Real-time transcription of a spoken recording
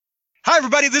Hi,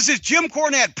 everybody. This is Jim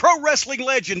Cornette, pro wrestling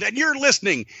legend, and you're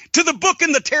listening to the Book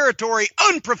in the Territory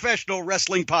Unprofessional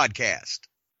Wrestling Podcast.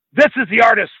 This is the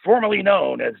artist formerly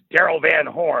known as Daryl Van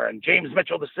Horn, James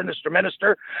Mitchell, the Sinister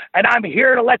Minister, and I'm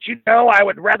here to let you know I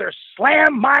would rather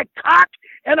slam my cock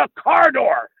in a car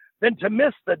door than to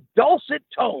miss the dulcet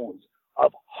tones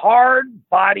of Hard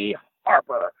Body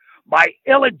Harper, my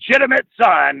illegitimate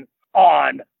son,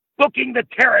 on Booking the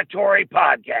Territory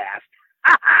podcast.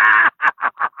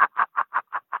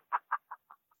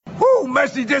 Woo,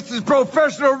 Messi, this is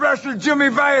professional wrestler Jimmy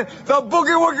Valiant, the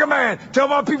Boogie Woogie Man. Tell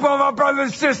my people and my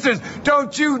brothers and sisters,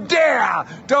 don't you dare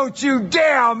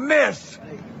miss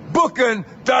Booking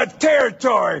the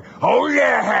Territory. Oh,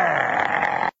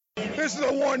 yeah. This is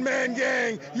a one-man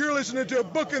gang. You're listening to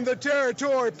Booking the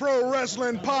Territory Pro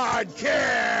Wrestling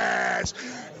Podcast.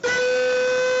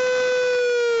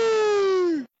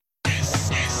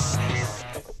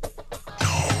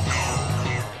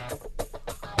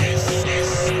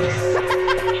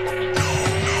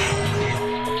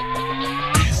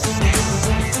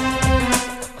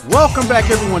 Welcome back,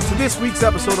 everyone, to this week's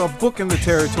episode of Booking the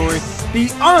Territory,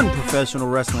 the Unprofessional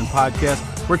Wrestling Podcast,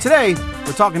 where today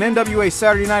we're talking NWA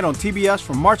Saturday Night on TBS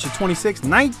from March the 26th,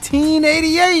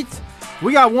 1988.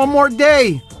 We got one more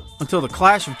day until the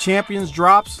Clash of Champions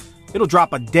drops. It'll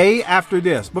drop a day after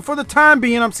this. But for the time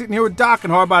being, I'm sitting here with Doc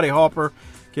and Hardbody Harper,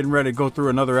 getting ready to go through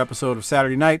another episode of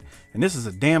Saturday Night, and this is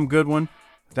a damn good one.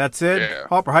 That said, yeah.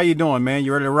 Harper, how you doing, man?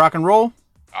 You ready to rock and roll?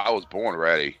 I was born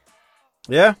ready.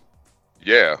 Yeah?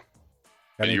 Yeah.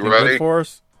 Got anything you ready good for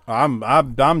us? I'm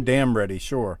damn ready,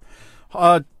 sure.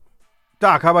 Doc,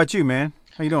 how about you, man?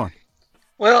 How you doing?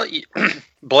 Well,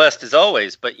 blessed as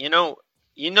always, but you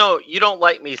don't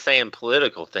like me saying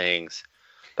political things,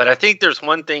 but I think there's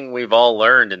one thing we've all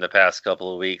learned in the past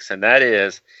couple of weeks, and that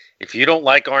is if you don't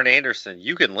like Arn Anderson,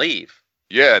 you can leave.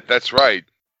 Yeah, that's right.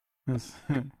 Love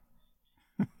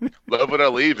it or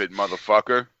leave it,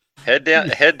 motherfucker. Head down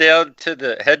to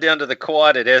the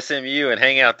quad at SMU and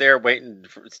hang out there,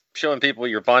 showing people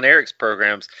your Von Erichs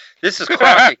programs. This is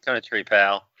Crockett country,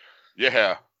 pal.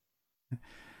 Yeah.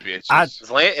 Bitches.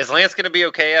 Is Lance going to be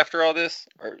okay after all this?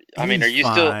 Are you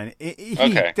fine. still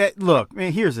okay? Look,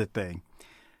 man. Here's the thing,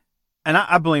 and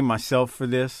I blame myself for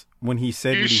this when he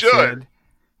said what he said.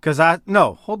 Because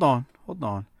hold on.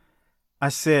 I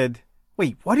said,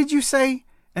 wait, what did you say?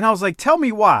 And I was like, tell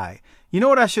me why. You know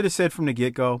what I should have said from the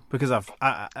get-go? Because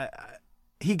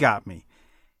he got me.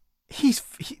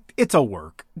 It's a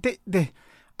work.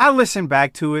 I listened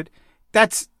back to it.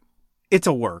 It's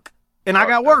a work. And I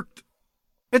got worked.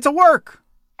 It's a work.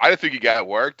 I didn't think he got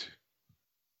worked.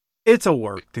 It's a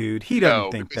work, dude. He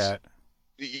doesn't think that.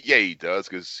 Yeah, he does,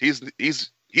 because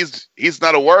he's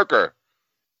not a worker.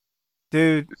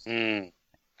 Dude. So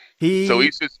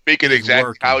he's just speaking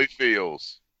exactly how he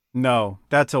feels. No,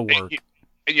 that's a work.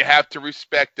 And you have to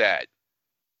respect that,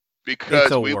 because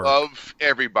we love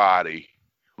everybody.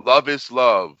 Love is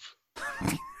love.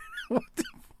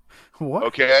 What?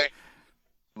 Okay?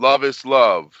 Love is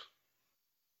love.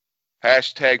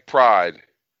 # pride.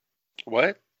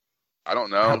 What? I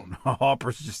don't know.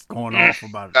 Harper's just going off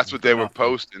about it. That's what they were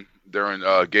posting during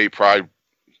gay pride.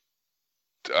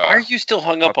 Why are you still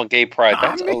hung up on gay pride?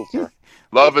 That's over.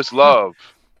 Love is love.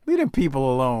 Leave them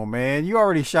people alone, man. You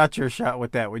already shot your shot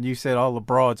with that when you said all the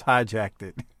broads hijacked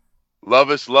it. Love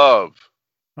is love.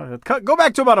 Go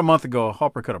back to about a month ago.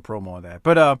 Harper cut a promo on that.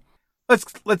 But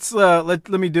let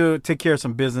me take care of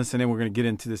some business, and then we're going to get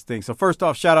into this thing. So first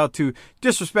off, shout out to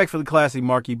Disrespectfully Classy,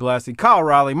 Marky Blasty, Kyle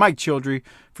Riley, Mike Childry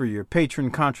for your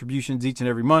patron contributions each and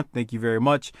every month. Thank you very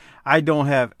much. I don't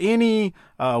have any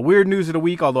weird news of the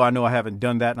week, although I know I haven't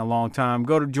done that in a long time.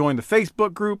 Go to join the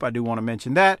Facebook group. I do want to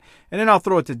mention that. And then I'll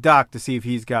throw it to Doc to see if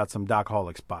he's got some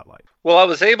Doc-holic spotlight. Well, I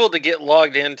was able to get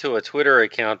logged into a Twitter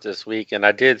account this week, and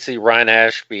I did see Ryan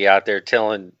Ashby out there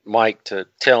telling Mike to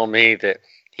tell me that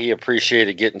he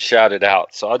appreciated getting shouted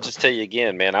out. So I'll just tell you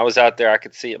again, man, I was out there. I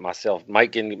could see it myself.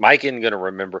 Mike isn't going to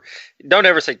remember. Don't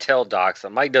ever say tell Doc. So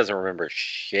Mike doesn't remember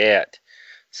shit.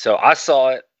 So I saw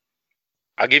it.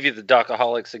 I'll give you the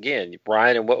Docaholics again.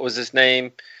 Brian, and what was his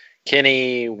name?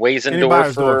 Kenny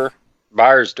Weisendorfer.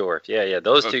 Beiersdorf. Yeah.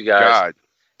 Those two guys. God.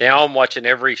 Now I'm watching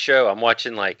every show. I'm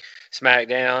watching like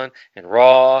SmackDown and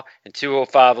Raw and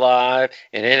 205 Live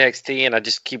and NXT. And I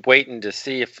just keep waiting to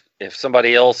see if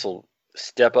somebody else will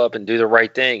step up and do the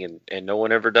right thing, and no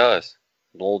one ever does.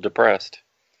 I'm a little depressed.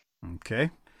 Okay.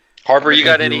 Harper, you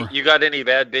got any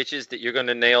bad bitches that you're going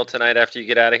to nail tonight after you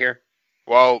get out of here?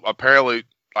 Well, apparently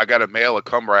I got to mail a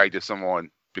cum rag to someone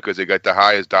because they got the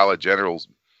highest Dollar General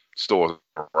store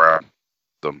around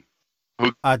them.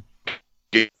 Who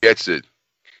gets it?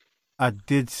 I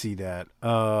did see that.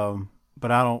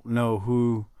 but I don't know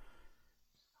who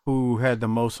had the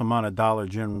most amount of Dollar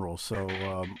General.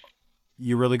 So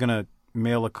you really gonna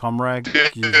mail a cum rag?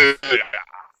 Dude,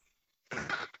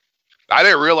 I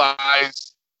didn't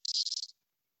realize.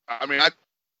 I mean,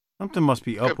 Something must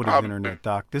be up with his internet,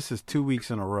 Doc. This is 2 weeks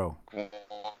in a row.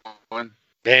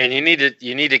 Man, you need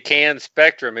a can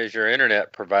Spectrum as your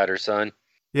internet provider, son.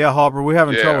 Yeah, Harper, we're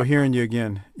having trouble hearing you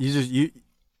again.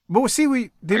 But see, we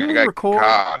record.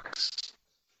 Cox.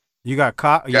 You got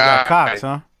Cox,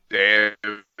 huh? Damn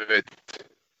it.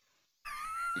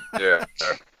 Yeah.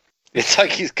 It's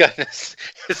like he's cutting.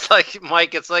 It's like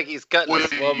Mike. It's like he's cutting a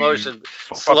slow motion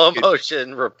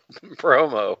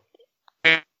promo.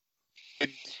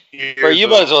 Bro, you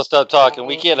might as well stop talking.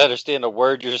 We can't understand a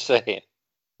word you're saying.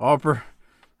 Harper,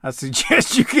 I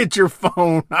suggest you get your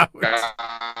phone out.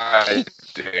 God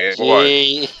damn.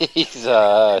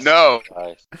 Jesus. No.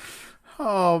 Christ.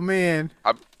 Oh man,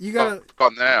 you gotta. How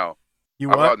about now? You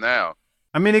How what? about now?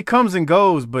 I mean, it comes and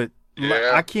goes, but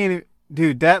Yeah. I can't.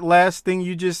 Dude, that last thing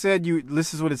you just said,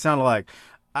 this is what it sounded like.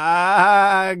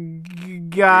 I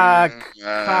got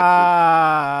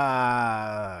cock.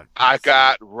 I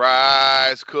got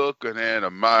rice cooking in a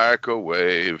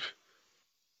microwave.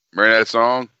 Remember that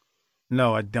song?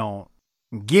 No, I don't.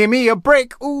 Give me a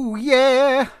break. Ooh,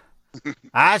 yeah.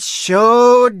 I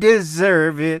sure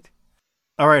deserve it.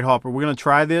 All right, Harper, we're going to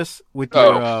try this with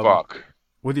your fuck.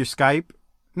 With your Skype.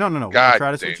 No. We're God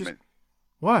try this damn with it.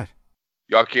 What?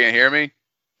 Y'all can't hear me?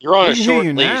 You're on We a can hear short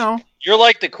you leash. now. You're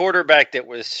like the quarterback that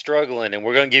was struggling, and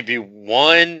we're going to give you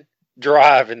one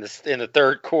drive in the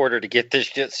third quarter to get this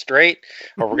shit straight,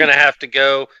 or we're going to have to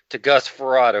go to Gus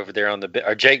Farad over there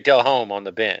or Jake Delhomme on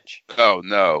the bench. Oh,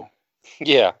 no.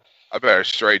 Yeah. I better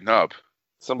straighten up.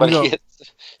 Somebody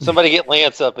get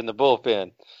Lance up in the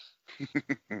bullpen.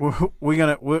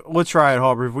 We'll try it,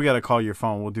 Harper. If we got to call your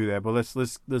phone, we'll do that. But let's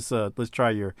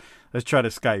try the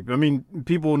Skype. I mean,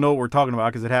 people will know what we're talking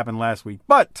about because it happened last week.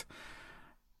 But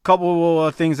a couple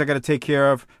of things I got to take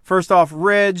care of. First off,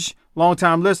 Reg,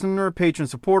 longtime listener, patron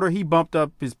supporter. He bumped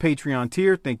up his Patreon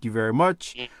tier. Thank you very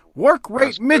much. Work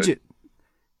rate midget.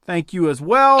 Thank you as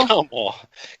well.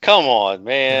 Come on,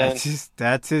 man.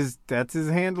 That's his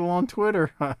handle on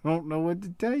Twitter. I don't know what to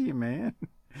tell you, man.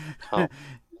 Oh,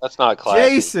 that's not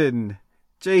classy.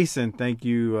 Jason, thank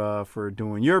you for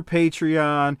doing your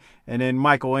Patreon. And then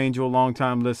Michael Angel,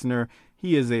 longtime listener.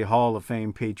 He is a Hall of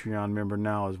Fame Patreon member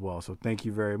now as well. So thank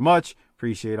you very much.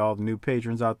 Appreciate all the new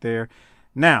patrons out there.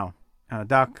 Now,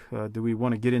 Doc, do we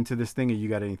want to get into this thing, or you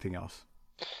got anything else?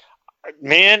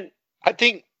 Man, I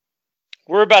think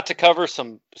we're about to cover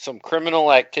some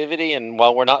criminal activity, and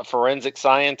while we're not forensic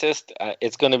scientists,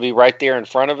 it's going to be right there in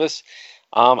front of us.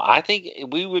 I think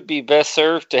we would be best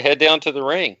served to head down to the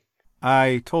ring.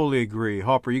 I totally agree.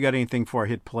 Harper, you got anything before I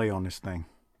hit play on this thing?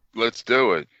 Let's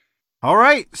do it. All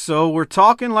right, so we're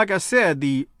talking, like I said,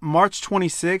 the March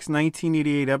 26,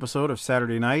 1988 episode of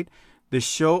Saturday Night. The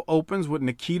show opens with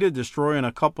Nikita destroying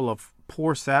a couple of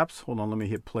poor saps. Hold on, let me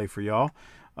hit play for y'all.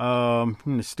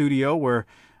 In the studio where,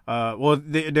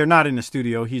 they're not in the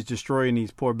studio. He's destroying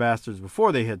these poor bastards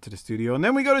before they head to the studio. And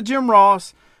then we go to Jim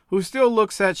Ross, who still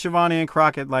looks at Shivani and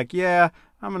Crockett like, yeah,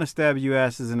 I'm going to stab you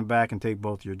asses in the back and take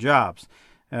both your jobs.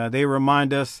 They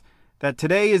remind us that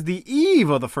today is the eve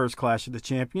of the first Clash of the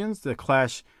Champions. The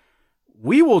Clash,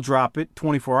 we will drop it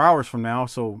 24 hours from now.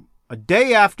 So a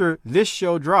day after this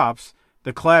show drops,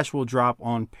 the Clash will drop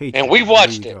on Patreon. And we've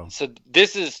watched it. So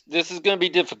this is going to be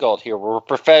difficult here. We're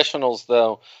professionals,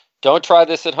 though. Don't try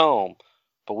this at home.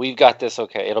 But we've got this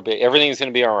okay. Everything's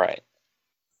going to be all right.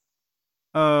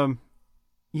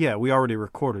 Yeah, we already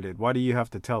recorded it. Why do you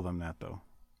have to tell them that, though?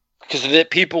 Because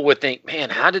that people would think, man,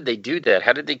 how did they do that?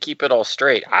 How did they keep it all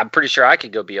straight? I'm pretty sure I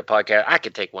could go be a podcast. I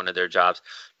could take one of their jobs.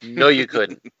 No, you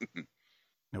couldn't.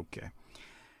 Okay.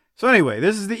 So anyway,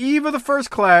 this is the eve of the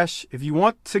first Clash. If you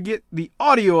want to get the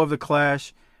audio of the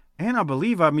Clash, and I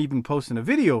believe I'm even posting a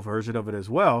video version of it as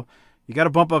well, you got to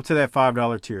bump up to that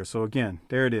 $5 tier. So again,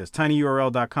 there it is,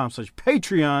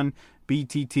 tinyurl.com/Patreon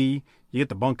BTT. You get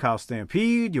the Bunkhouse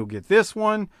Stampede. You'll get this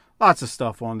one. Lots of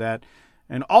stuff on that.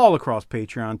 And all across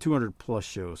Patreon, 200 plus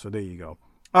shows. So there you go.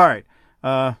 All right.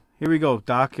 Here we go,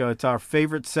 Doc. It's our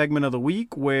favorite segment of the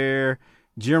week where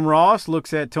Jim Ross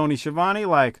looks at Tony Schiavone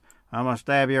like, I'm going to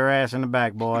stab your ass in the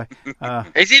back, boy.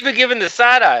 He's even giving the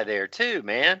side eye there, too,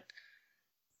 man.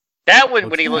 That one,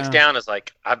 when he looks down, is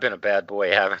like, I've been a bad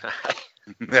boy, haven't I?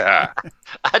 Yeah.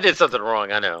 I did something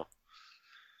wrong, I know.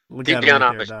 Deep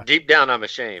down, I'm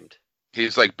ashamed.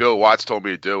 He's like, Bill Watts told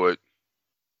me to do it.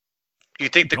 You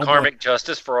think the karmic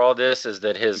justice for all this is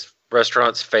that his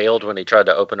restaurants failed when he tried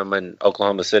to open them in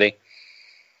Oklahoma City?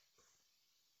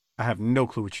 I have no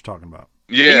clue what you're talking about.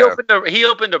 Yeah. He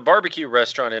opened a barbecue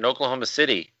restaurant in Oklahoma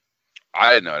City.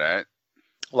 I didn't know that.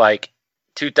 Like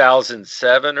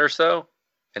 2007 or so.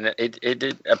 And it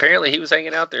did. Apparently he was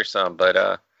hanging out there some,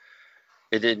 but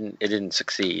it didn't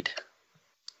succeed.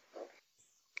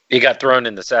 He got thrown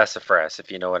in the sassafras,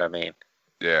 if you know what I mean.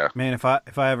 Yeah. Man, if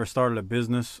I ever started a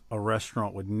business, a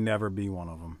restaurant would never be one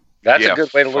of them. That's a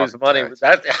good way to lose money.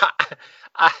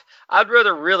 I'd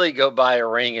rather really go buy a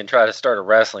ring and try to start a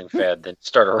wrestling fed than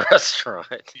start a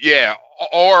restaurant. Yeah,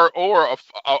 or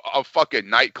a fucking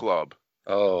nightclub.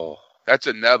 Oh, that's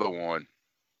another one.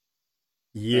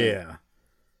 Yeah.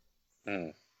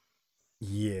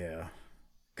 Yeah.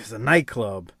 Because a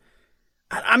nightclub,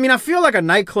 I mean, I feel like a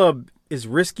nightclub is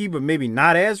risky, but maybe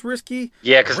not as risky.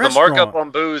 Yeah, because the markup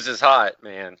on booze is hot,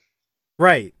 man.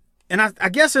 Right. And I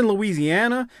guess in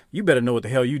Louisiana, you better know what the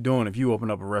hell you're doing if you open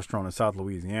up a restaurant in South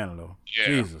Louisiana, though. Yeah.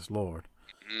 Jesus Lord.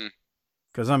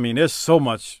 Because, I mean, there's so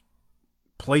much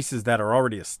places that are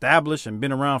already established and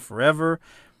been around forever.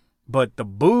 But the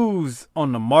booze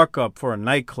on the markup for a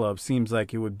nightclub seems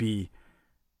like it would be,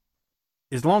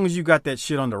 as long as you got that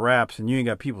shit under wraps and you ain't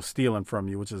got people stealing from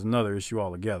you, which is another issue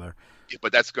altogether. Yeah,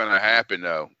 but that's going to happen,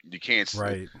 though. You can't.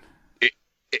 Right.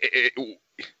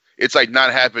 It's like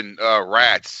not having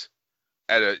rats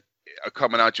at a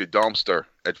coming out your dumpster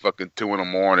at fucking 2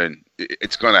 a.m.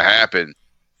 It's going to happen.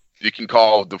 You can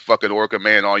call the fucking Orca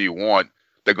man all you want.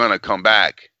 They're going to come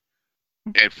back.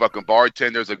 And fucking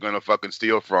bartenders are going to fucking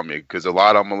steal from you because a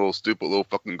lot of them are little stupid little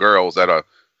fucking girls that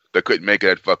couldn't make it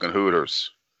at fucking Hooters.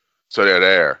 So they're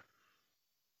there.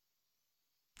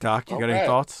 Doc, you got any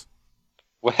thoughts?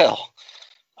 Well,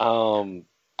 I'm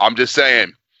just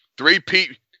saying, three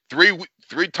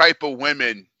type of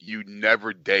women you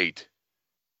never date.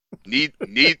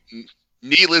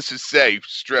 Needless to say,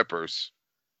 strippers.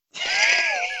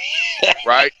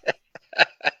 Right?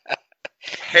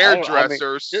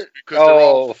 Hairdressers, because they're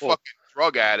all fucking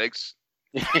drug addicts.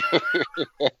 and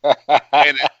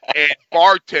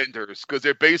bartenders, because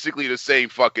they're basically the same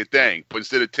fucking thing. But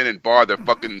instead of tending bar, they're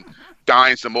fucking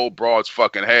dyeing some old broad's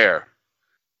fucking hair.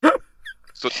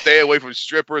 So stay away from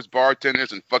strippers,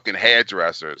 bartenders, and fucking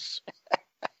hairdressers.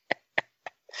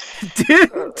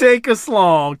 Didn't take us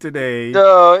long today.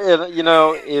 No, you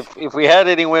know, if we had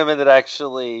any women that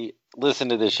actually listen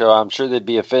to this show, I'm sure they'd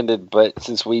be offended. But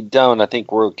since we don't, I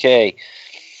think we're okay.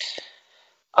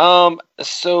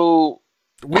 So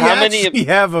we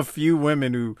have a few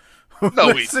women who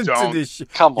listen to this show.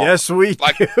 Come on. Yes, we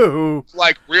do.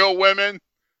 Like real women?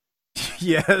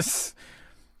 Yes.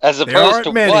 As opposed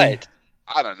to many. What?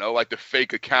 I don't know, like the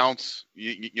fake accounts,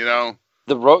 you know?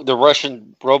 The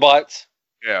Russian robots?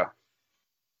 Yeah.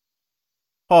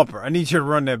 Harper, I need you to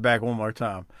run that back one more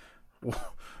time.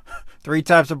 3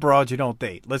 types of broads you don't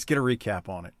date. Let's get a recap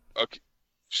on it. Okay.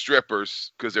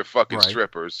 Strippers, because they're fucking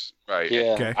strippers. Right.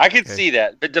 Yeah. Okay. I can see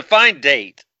that. But define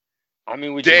date. I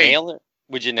mean, would you nail it?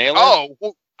 Would you nail it? Oh,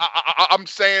 well, I'm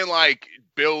saying, like,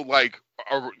 build, like,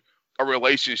 a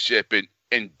relationship and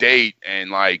date and,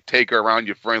 like, take her around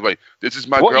your friends. Like, this is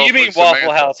my girlfriend. You mean Samantha.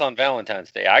 Waffle House on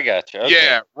Valentine's Day. I got you. Okay.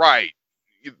 Yeah, right.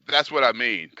 That's what I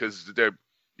mean. Because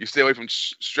you stay away from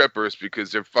strippers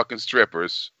because they're fucking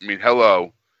strippers. I mean,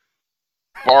 hello.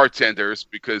 Bartenders,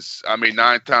 because, I mean,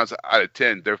 9 times out of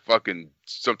 10, they're fucking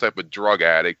some type of drug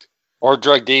addict. Or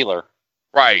drug dealer.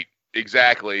 Right,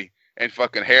 exactly. And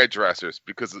fucking hairdressers,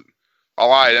 because a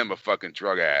lot of them are fucking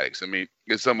drug addicts. I mean,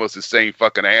 it's almost the same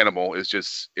fucking animal. It's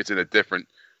just, it's in a different,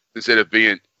 instead of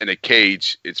being in a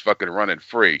cage, it's fucking running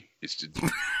free. It's just...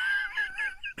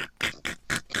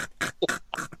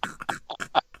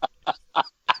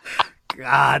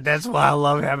 God, that's why I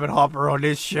love having Hopper on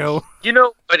this show. You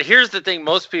know, but here's the thing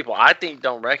most people, I think,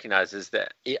 don't recognize is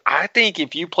that I think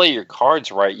if you play your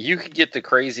cards right, you can get the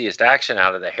craziest action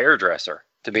out of the hairdresser,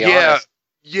 to be honest.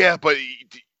 Yeah, but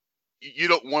you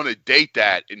don't want to date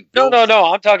that. No.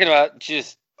 I'm talking about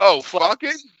just...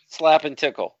 fucking? Slap and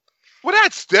tickle. Well,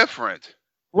 that's different.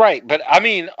 Right, but I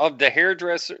mean, of the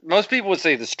hairdresser, most people would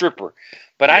say the stripper,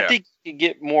 but I think you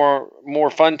get more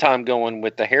fun time going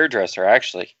with the hairdresser,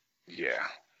 actually. Yeah.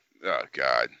 Oh,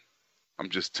 God. I'm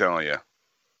just telling you.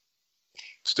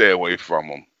 Stay away from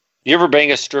them. You ever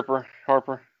bang a stripper,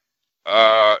 Harper?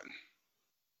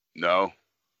 No.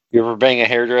 You ever bang a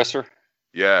hairdresser?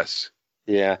 Yes.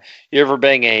 Yeah. You ever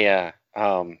bang a,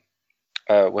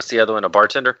 what's the other one, a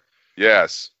bartender?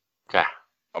 Yes. Okay.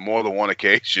 On more than one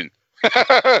occasion.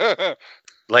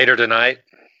 Later tonight?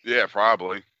 Yeah,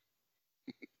 probably.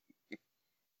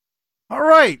 All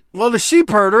right. Well, the sheep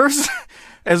herders,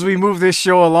 as we move this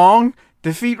show along,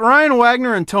 defeat Ryan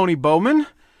Wagner and Tony Bowman.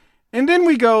 And then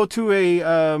we go to a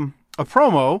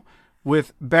promo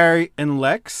with Barry and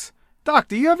Lex. Doc,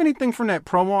 do you have anything from that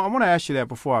promo? I want to ask you that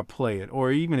before I play it,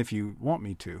 or even if you want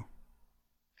me to.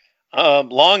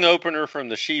 Long opener from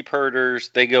the Sheep Herders.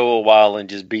 They go a while and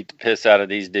just beat the piss out of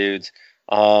these dudes.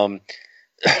 I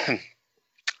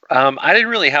didn't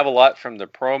really have a lot from the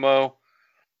promo.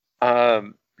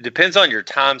 Depends on your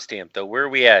timestamp, though. Where are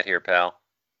we at here, pal?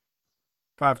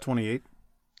 5:28.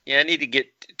 Yeah, I need to get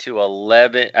to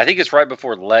 11. I think it's right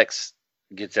before Lex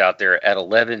gets out there at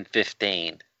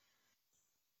 11:15.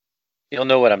 You'll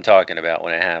know what I'm talking about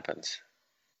when it happens.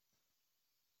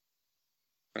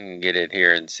 I can get it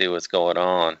here and see what's going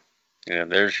on.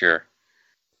 There's your.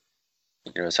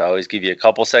 So I always give you a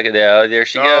couple seconds. There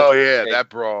she goes. Oh yeah, that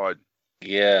broad.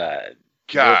 Yeah.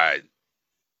 God.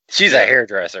 She's a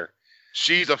hairdresser.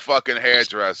 She's a fucking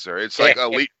hairdresser. It's like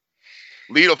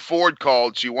Lita Ford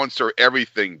called. She wants her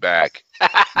everything back.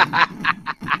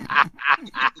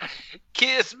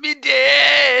 Kiss me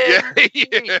dead.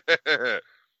 Yeah.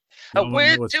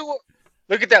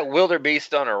 Look at that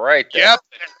wildebeest on her right there.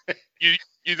 Yep.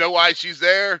 You know why she's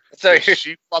there? So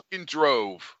she fucking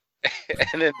drove.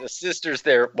 And then the sister's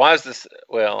there. Why is this?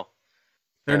 Well,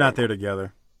 they're not there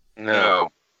together. No.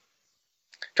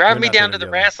 Drive me down to the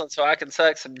wrestling so I can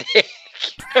suck some dick.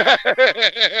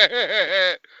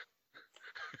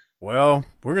 Well,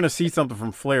 we're going to see something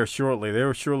from Flair shortly.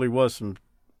 There surely was some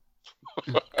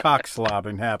cock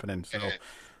slobbing happening. So,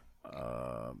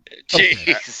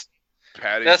 jeez.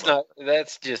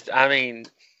 That's just,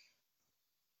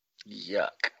 yuck.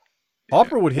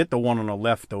 Harper would hit the one on the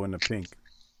left, though, in the pink.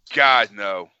 God,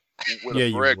 no. Yeah,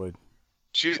 you would.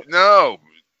 No.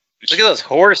 Look at those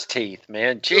horse teeth,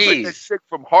 man. Jeez. Like sick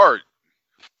from heart.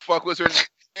 Fuck was her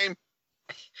name?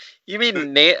 You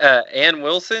mean Ann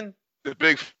Wilson? The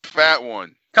big fat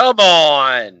one. Come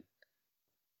on.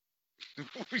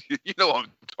 You know what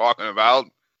I'm talking about.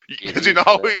 Because you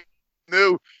always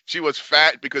knew she was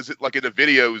fat because, in the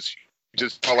videos,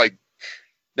 just like.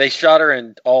 They shot her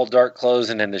in all dark clothes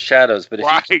and in the shadows, but if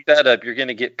you keep that up, you're going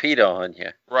to get PETA on you.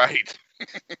 Right.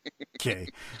 Okay.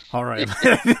 All right.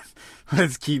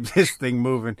 Let's keep this thing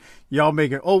moving. Y'all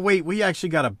make it. Oh, wait. We actually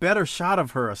got a better shot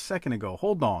of her a second ago.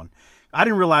 Hold on. I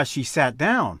didn't realize she sat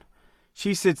down.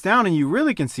 She sits down and you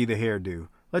really can see the hairdo.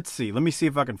 Let's see. Let me see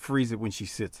if I can freeze it when she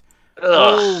sits. Ugh.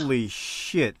 Holy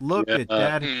shit. Look at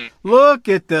that. Look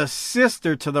at the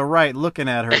sister to the right looking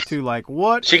at her, too. Like,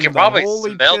 what she can probably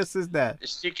holy smell, piss is that?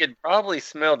 She could probably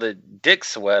smell the dick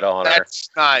sweat on her. That's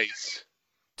nice.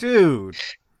 Dude.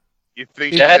 You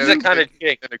think that's the kind of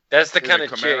chick. That's the kind of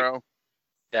chick. Camaro?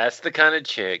 That's the kind of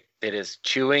chick that is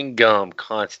chewing gum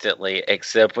constantly,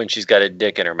 except when she's got a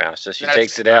dick in her mouth. So she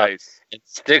takes it out and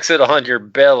sticks it on your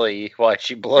belly while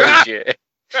she blows you.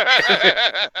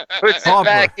 Puts it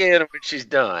back in when she's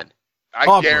done.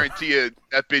 I guarantee you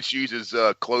that bitch uses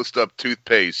close-up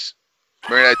toothpaste.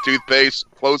 Remember that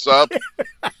toothpaste? Close up?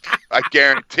 I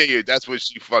guarantee you that's what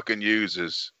she fucking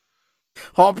uses.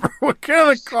 Harper, what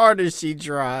kind of car does she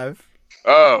drive?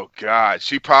 Oh God,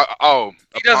 she probably. Oh,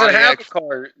 she doesn't have a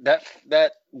car.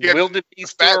 That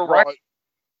wildebeest there, right?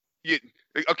 Yeah,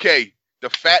 okay, the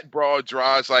fat broad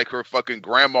drives like her fucking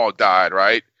grandma died,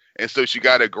 right? And so she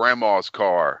got a grandma's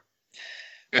car,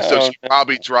 and so she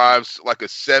probably drives like a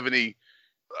 70.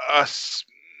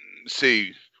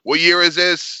 See, what year is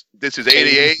this? This is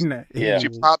 88. Yeah, she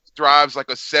probably drives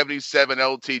like a 77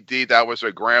 LTD. That was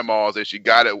her grandma's, and she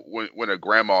got it when her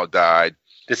grandma died.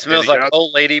 It smells like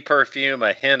old lady perfume,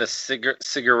 a hint of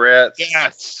cigarettes.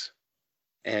 Yes.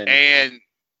 And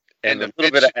a little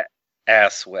bit of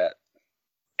ass sweat.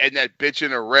 And that bitch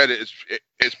in a red is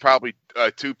probably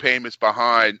 2 payments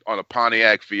behind on a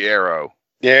Pontiac Fiero.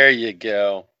 There you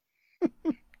go.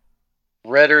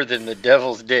 Redder than the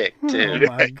devil's dick, too.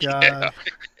 Oh, my God.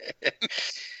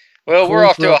 Well, we're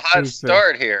off to a hot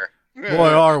start here. Boy,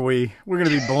 are we. We're going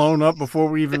to be blown up before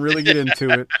we even really get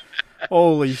into it.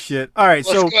 Holy shit. All right,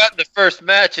 Let's go out in the first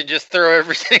match and just throw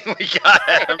everything we got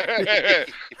at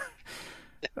him.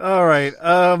 All right.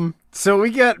 So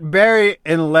we got Barry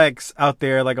and Lex out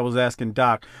there, like I was asking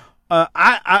Doc.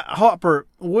 Harper,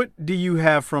 what do you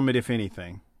have from it, if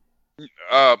anything?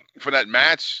 For that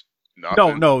match?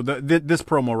 Nothing. No, this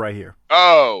promo right here.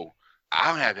 Oh, I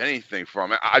don't have anything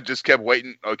from it. I just kept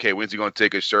waiting. Okay, when's he going to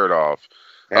take his shirt off?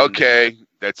 Okay,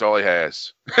 that's all he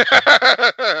has.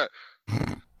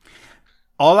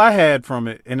 All I had from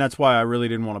it, and that's why I really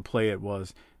didn't want to play it,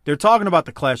 was they're talking about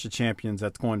the Clash of Champions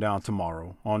that's going down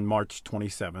tomorrow on March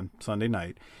 27th, Sunday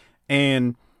night,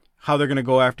 and how they're going to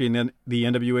go after the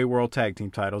NWA World Tag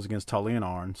Team titles against Tully and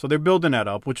Arn. So they're building that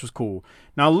up, which was cool.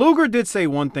 Now, Luger did say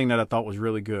one thing that I thought was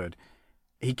really good.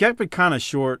 He kept it kind of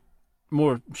shorter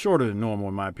than normal,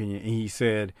 in my opinion, and he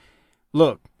said,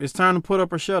 look, it's time to put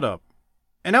up or shut up.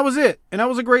 And that was it. And that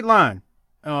was a great line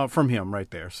from him right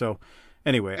there. So,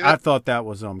 anyway, I thought that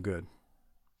was good.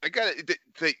 I got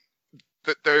it.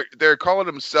 They're calling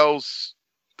themselves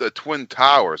the Twin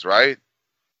Towers, right?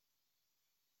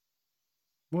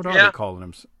 What are they calling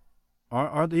them?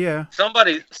 Are they? Yeah.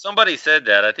 Somebody said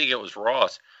that. I think it was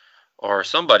Ross or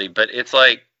somebody. But it's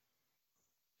like,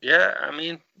 yeah, I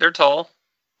mean, they're tall.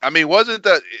 I mean, wasn't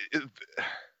that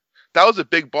was a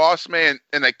Big Boss Man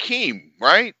and Akeem,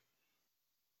 right?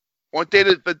 Weren't they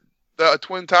the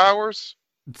Twin Towers?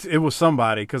 It was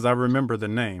somebody because I remember the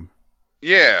name.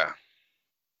 Yeah.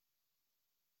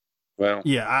 Well.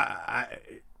 Yeah, I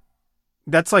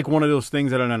that's like one of those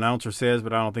things that an announcer says,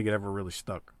 but I don't think it ever really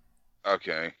stuck.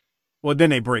 Okay. Well, then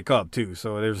they break up too,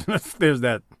 so there's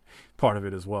that part of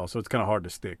it as well. So it's kind of hard to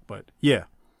stick, but yeah.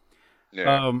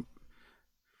 Yeah.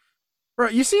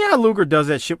 Right, you see how Luger does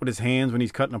that shit with his hands when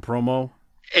he's cutting a promo?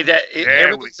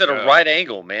 Everything's at a right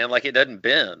angle, man. Like it doesn't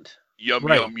bend. Yum,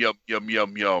 yum, yum, yum,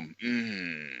 yum, yum.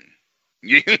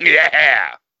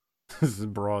 Yeah. This is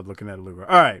Broad looking at Luger.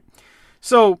 All right.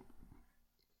 So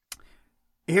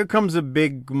here comes a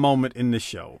big moment in the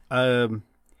show.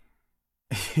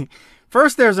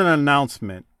 First, there's an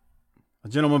announcement. A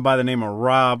gentleman by the name of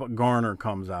Rob Garner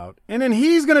comes out. And then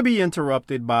he's going to be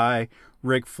interrupted by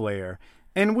Ric Flair.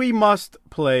 And we must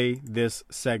play this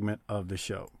segment of the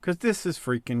show because this is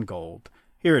freaking gold.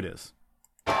 Here it is.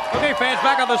 Okay, fans,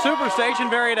 back on the Superstation.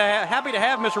 Very happy to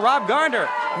have Mr. Rob Garner,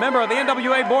 member of the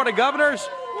NWA Board of Governors,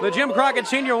 the Jim Crockett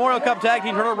Senior Memorial Cup Tag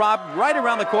Team Tournament. Rob, right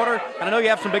around the corner, and I know you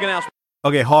have some big announcements.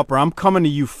 Okay, Harper, I'm coming to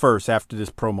you first after this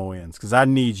promo ends because I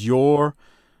need your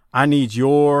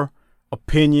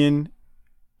opinion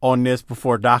on this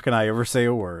before Doc and I ever say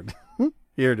a word.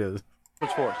 Here it is.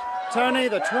 What's for us? Tony,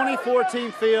 the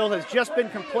 2014 field has just been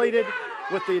completed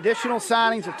with the additional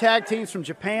signings of tag teams from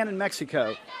Japan and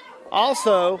Mexico.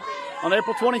 Also, on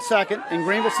April 22nd in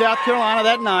Greenville, South Carolina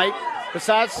that night,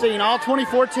 besides seeing all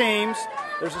 24 teams,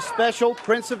 there's a special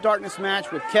Prince of Darkness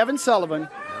match with Kevin Sullivan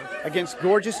against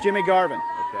gorgeous Jimmy Garvin.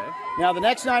 Okay. Now, the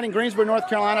next night in Greensboro, North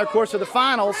Carolina, of course, are the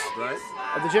finals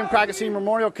of the Jim Crockett Senior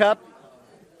Memorial Cup,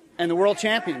 and the world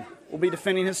champion will be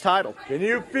defending his title. Can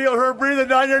you feel her breathing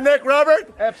down your neck,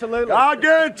 Robert? Absolutely. I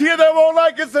guarantee you they won't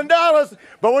like us in Dallas,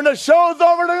 but when the show's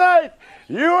over tonight,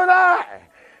 you and I,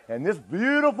 and this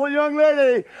beautiful young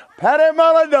lady, Patty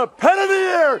Mullen, the pet of the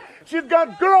year, she's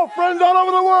got girlfriends all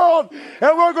over the world,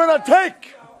 and we're going to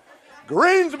take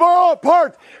Greensboro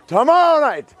apart tomorrow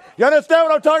night. You understand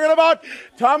what I'm talking about?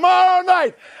 Tomorrow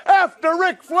night, after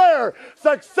Ric Flair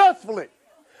successfully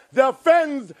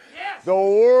defends the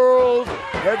world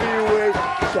heavyweight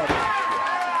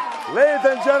championship. Ladies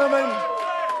and gentlemen,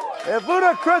 as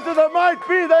ludicrous as it might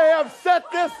be, they have set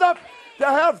this up to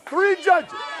have 3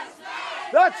 judges.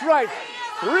 That's right,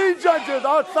 3 judges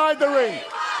outside the ring,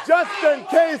 just in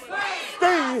case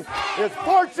Sting is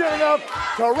fortunate enough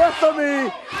to wrestle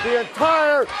me the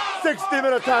entire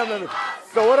 60-minute time limit.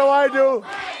 So what do?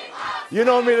 You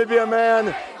know me to be a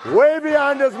man way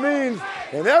beyond his means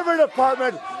in every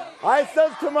department. I said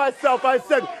to myself,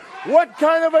 what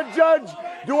kind of a judge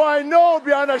do I know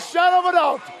beyond a shadow of a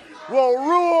doubt will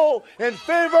rule in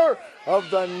favor of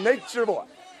the nature boy?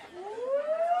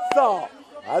 So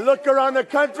I look around the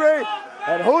country,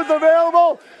 and who's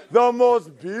available? The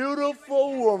most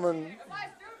beautiful woman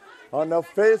on the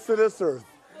face of this earth,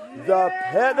 the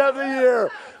pet of the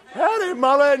year, Patty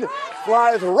Mullen,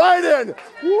 flies right in,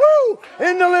 woo,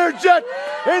 in the Learjet,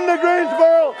 into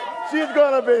Greensboro. She's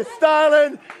going to be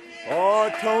styling.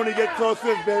 Oh, Tony, get close to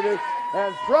this, baby.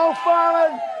 And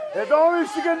profiling is only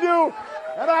she can do.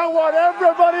 And I want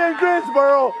everybody in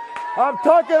Greensboro, I'm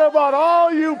talking about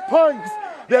all you punks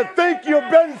that think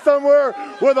you've been somewhere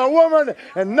with a woman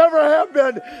and never have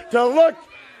been, to look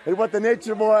at what the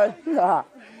nature boy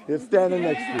is standing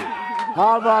next to you.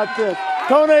 How about this?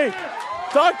 Tony,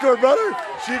 talk to her, brother.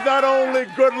 She's not only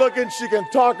good looking, she can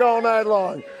talk all night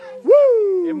long.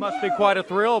 Woo! It must be quite a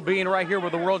thrill being right here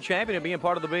with the world champion and being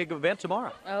part of the big event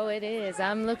tomorrow. Oh, it is.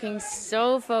 I'm looking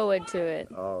so forward to it.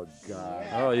 Oh, God.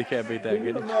 Oh, you can't beat that, can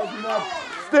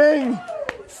you?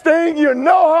 Sting, you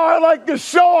know how I like to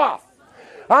show off.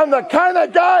 I'm the kind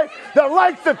of guy that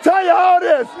likes to tell you how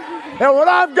it is. And when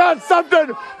I've got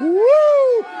something,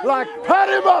 woo, like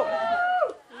Patty Mullen,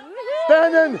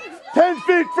 standing 10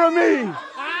 feet from me,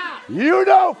 you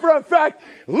know for a fact,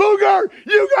 Luger,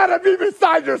 you gotta be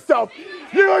beside yourself.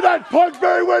 You and that punk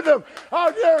Barry with him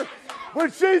out there.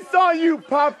 When she saw you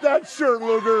pop that shirt,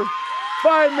 Luger,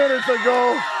 5 minutes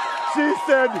ago, she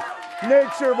said,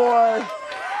 nature boy,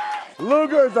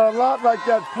 Luger's a lot like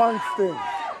that punk Sting.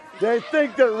 They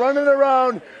think that running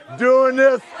around doing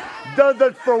this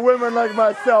doesn't for women like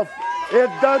myself. It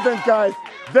doesn't, guys.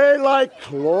 They like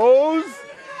clothes.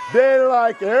 They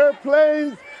like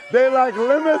airplanes. They like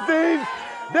limousines.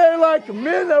 They like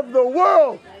men of the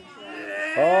world.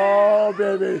 Oh,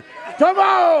 baby. Come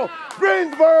on,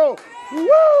 Greensboro.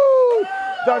 Woo!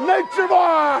 The nature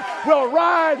boy will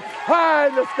ride high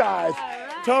in the skies.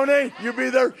 Tony, you be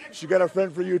there. She got a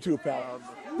friend for you too, pal.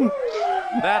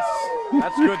 That's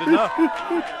good to know.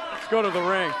 Let's go to the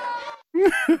ring.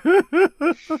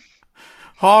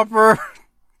 Harper,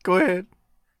 go ahead.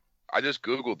 I just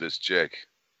Googled this chick.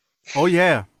 Oh,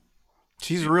 yeah.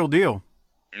 She's a real deal.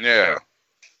 Yeah.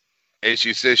 And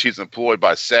she says she's employed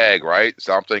by SAG, right?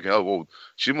 So I'm thinking, oh, well,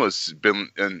 she must have been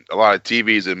in a lot of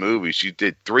TVs and movies. She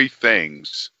did 3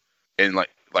 things in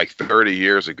like 30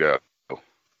 years ago.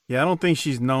 Yeah, I don't think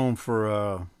she's known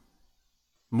for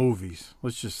movies.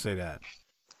 Let's just say that.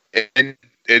 And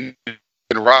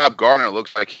Rob Garner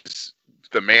looks like he's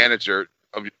the manager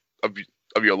of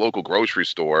your local grocery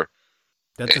store.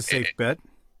 That's a safe bet.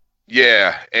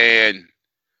 Yeah, and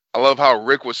I love how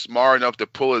Rick was smart enough to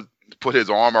put his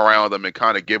arm around him and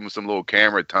kind of give him some little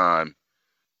camera time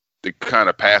to kind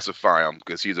of pacify him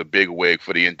because he's a big wig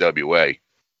for the NWA.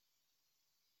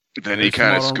 Then he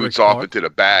kind of scoots off into the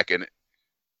back and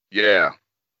yeah,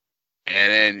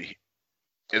 and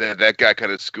then that guy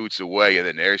kind of scoots away and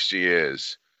then there she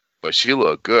is. But she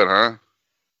looked good, huh?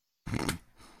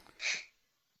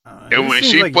 And when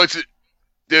she puts it,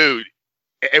 dude,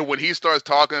 and when he starts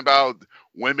talking about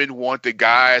women want the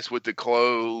guys with the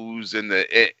clothes and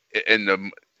the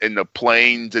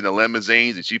planes and the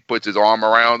limousines, and she puts his arm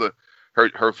around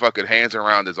her fucking hands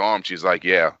around his arm, she's like,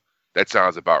 yeah, that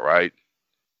sounds about right.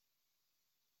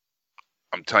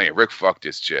 I'm telling you, Rick fucked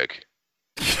this chick.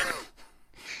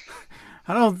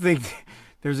 I don't think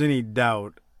there's any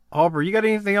doubt. Harper, you got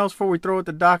anything else before we throw it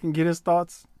to Doc and get his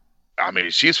thoughts? I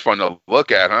mean, she's fun to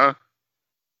look at, huh?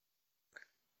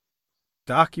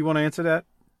 Doc, you want to answer that?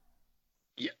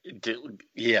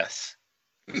 Yes.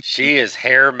 She is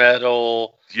hair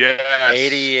metal. Yes.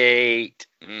 88.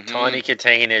 Tawny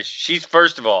Katanish. She's,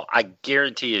 first of all, I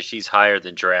guarantee you she's higher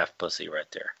than Draft Pussy right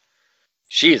there.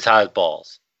 She is high as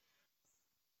balls.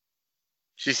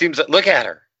 She seems like, look at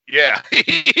her. Yeah.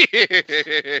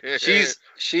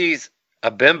 she's a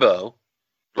bimbo.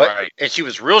 But, right. And she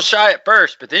was real shy at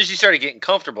first, but then she started getting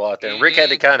comfortable out there. And Rick had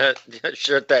to kind of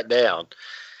shut that down.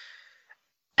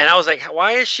 And I was like,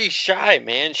 why is she shy,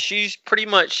 man? She's pretty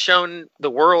much shown the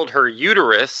world her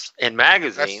uterus in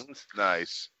magazines. That's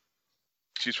nice.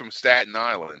 She's from Staten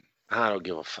Island. I don't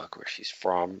give a fuck where she's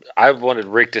from. I wanted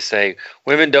Rick to say,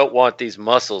 women don't want these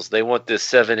muscles. They want this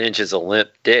 7 inches of limp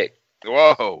dick.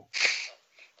 Whoa.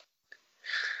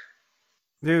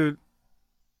 Dude.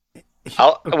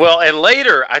 Well, and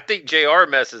later, I think JR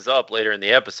messes up later in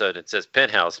the episode and says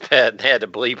penthouse pad, and they had to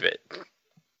bleep it.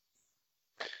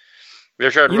 They're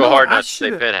trying real hard not to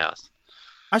say penthouse.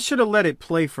 I should have let it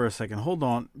play for a second. Hold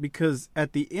on, because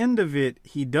at the end of it,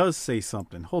 he does say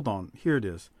something. Hold on. Here it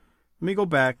is. Let me go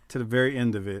back to the very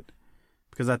end of it,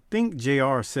 because I think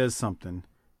JR says something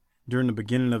during the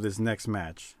beginning of this next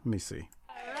match. Let me see.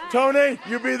 Tony,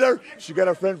 you be there. She got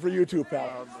a friend for you too,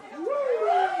 pal.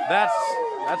 That's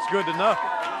good to know.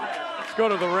 Let's go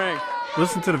to the ring.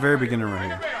 Listen to the very beginning right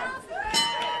here.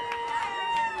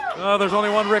 Oh, there's only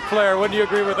one Ric Flair. Wouldn't you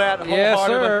agree with that? Yes,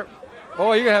 sir.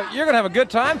 Boy, you're gonna have a good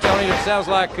time, Tony. It sounds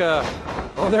like they're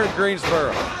at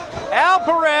Greensboro. Al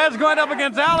Perez going up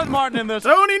against Alan Martin in this.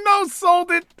 Tony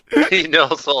no-sold it. He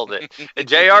no-sold it. And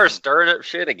JR's stirring up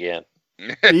shit again.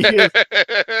 JR's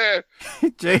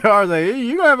like, hey,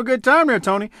 you're gonna have a good time there,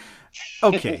 Tony.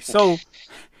 Okay, so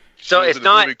it's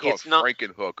not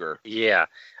Frankenhooker. Yeah,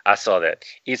 I saw that.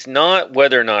 It's not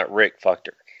whether or not Rick fucked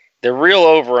her. The real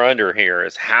over-under here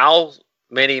is how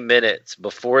many minutes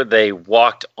before they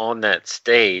walked on that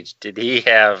stage did he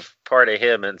have part of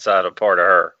him inside of part of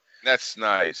her? That's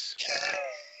nice.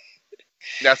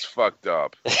 That's fucked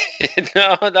up.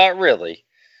 No, not really.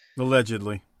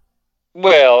 Allegedly.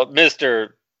 Well,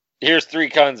 here's 3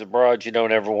 kinds of broads you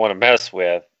don't ever want to mess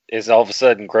with, is all of a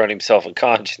sudden grown himself a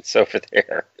conscience over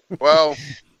there. Well,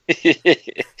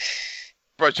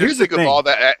 but just think of all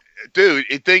that. Dude,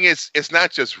 the thing is, it's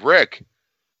not just Rick.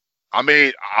 I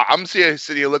mean, I'm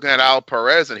sitting here looking at Al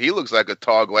Perez, and he looks like a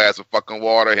tall glass of fucking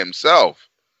water himself.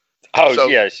 Oh,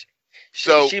 yeah.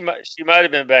 She might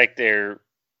have been back there,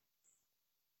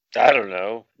 I don't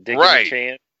know, digging a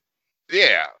chan.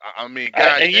 Yeah, I mean,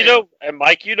 and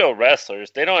Mike,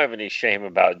 wrestlers, they don't have any shame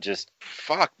about just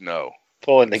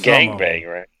pulling the gangbang,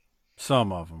 right?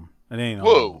 Some of them. It ain't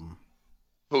all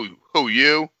of them. Who,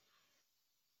 you?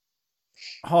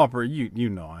 Harper, you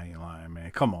know I ain't lying,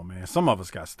 man. Come on, man. Some of us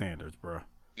got standards, bro.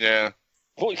 Yeah.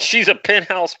 Well, she's a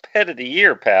penthouse pet of the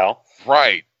year, pal.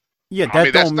 Right. Yeah,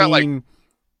 that don't mean,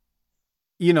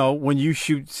 you know, when you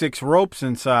shoot 6 ropes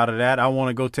inside of that, I want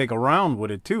to go take a round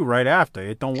with it too right after.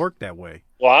 It don't work that way.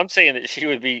 Well, I'm saying that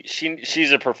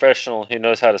she's a professional who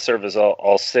knows how to service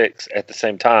all 6 at the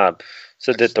same time,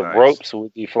 so that the ropes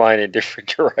would be flying in different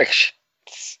directions.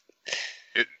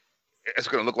 It's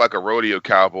going to look like a rodeo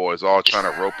cowboy is all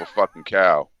trying to rope a fucking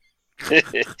cow.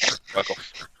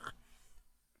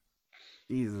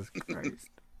 Jesus Christ.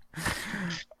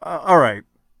 All right.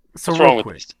 So what's wrong real with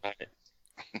quick, this?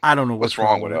 I don't know what's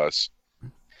wrong with us.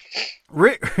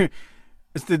 Rick,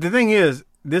 the thing is,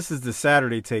 this is the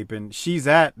Saturday taping. She's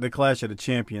at the Clash of the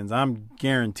Champions. I'm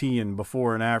guaranteeing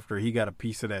before and after he got a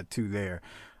piece of that too there.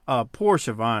 Poor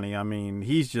Shivani. I mean,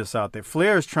 he's just out there.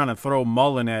 Flair's trying to throw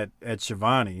Mullen at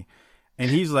Shivani. And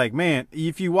he's like, man,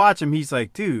 if you watch him, he's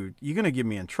like, dude, you're going to get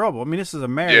me in trouble. I mean, this is a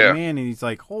married man. And he's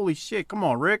like, holy shit, come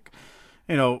on, Rick.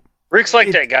 You know, Rick's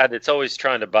like that guy that's always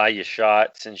trying to buy you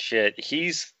shots and shit.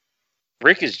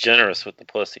 Rick is generous with the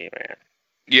pussy, man.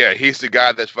 Yeah, he's the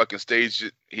guy that fucking stays.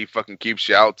 He fucking keeps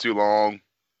you out too long.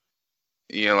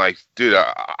 You know, like, dude,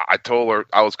 I told her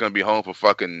I was going to be home for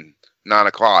fucking 9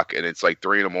 o'clock, and it's like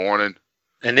 3 a.m.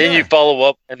 And then you follow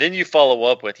up,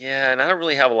 with, and I don't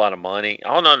really have a lot of money.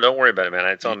 Oh no, don't worry about it, man.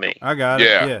 It's on me. I got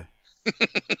it.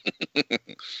 Yeah.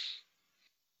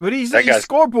 But he's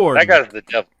scoreboard. That guy's the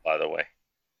devil, by the way.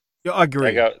 Yeah, I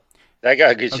agree. That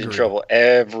guy gets you in trouble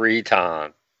every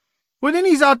time. Well, then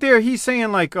he's out there. He's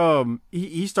saying like,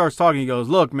 he starts talking. He goes,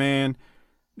 "Look, man,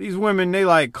 these women, they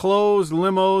like clothes,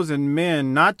 limos, and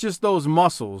men, not just those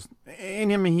muscles."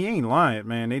 And he ain't lying,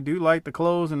 man. They do like the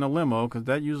clothes and the limo because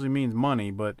that usually means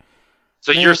money. But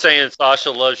so you're saying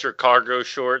Sasha loves your cargo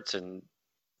shorts and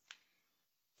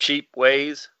cheap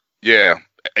ways? Yeah,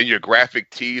 and your graphic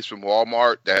tees from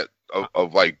Walmart that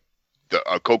of like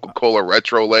a Coca-Cola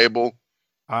retro label.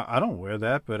 I don't wear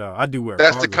that, but I do wear.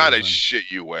 That's the kind of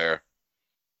shit you wear.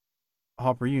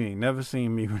 Harper, you ain't never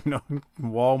seen me with no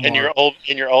Walmart.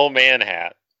 In your old man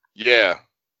hat. Yeah.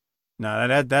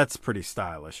 No, that's pretty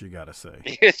stylish, you gotta say.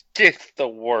 It's just the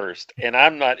worst, and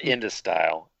I'm not into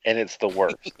style, and it's the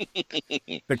worst.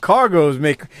 The cargos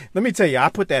make. Let me tell you, I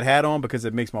put that hat on because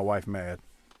it makes my wife mad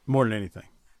more than anything.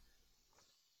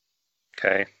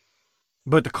 Okay.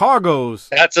 But the cargos.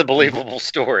 That's a believable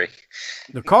story.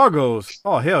 The cargos.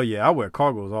 Oh hell yeah, I wear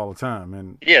cargos all the time,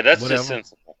 and yeah, that's just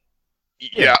sensible.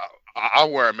 Yeah, I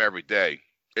wear them every day.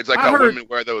 It's like how women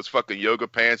wear those fucking yoga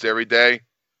pants every day.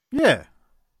 Yeah.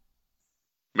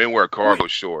 Men wear cargo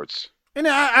shorts. And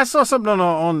I saw something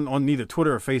on either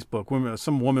Twitter or Facebook.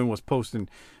 Some woman was posting,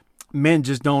 men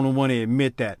just don't want to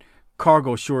admit that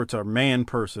cargo shorts are man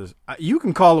purses. You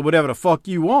can call it whatever the fuck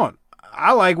you want.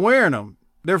 I like wearing them.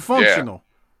 They're functional.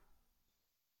 Yeah.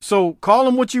 So call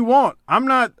them what you want. I'm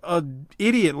not an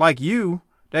idiot like you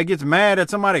that gets mad at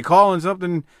somebody calling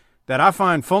something that I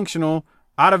find functional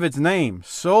out of its name.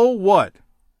 So what?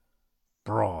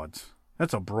 Broads.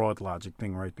 That's a broad logic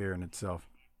thing right there in itself.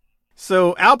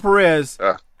 So, Al Perez,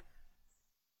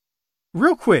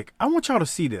 real quick, I want y'all to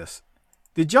see this.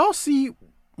 Did y'all see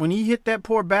when he hit that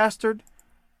poor bastard?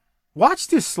 Watch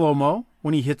this slow-mo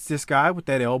when he hits this guy with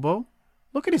that elbow.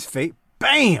 Look at his face.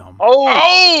 Bam!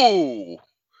 Oh!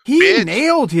 He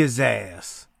nailed his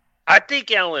ass. I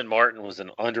think Alan Martin was an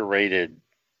underrated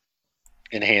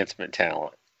enhancement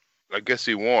talent. I guess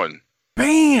he won.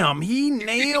 Bam! He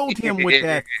nailed him with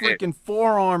that freaking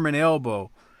forearm and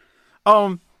elbow.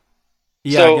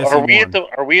 Yeah, so are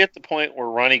we at the point where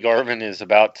Ronnie Garvin is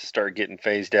about to start getting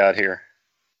phased out here?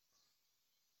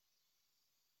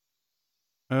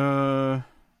 Will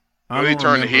he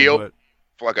turn heel?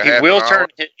 For like he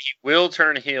will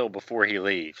turn heel before he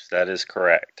leaves. That is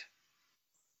correct.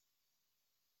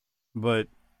 But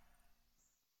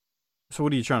so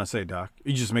what are you trying to say, Doc? Are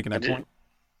you just making that point?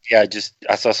 Yeah,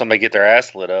 I saw somebody get their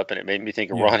ass lit up, and it made me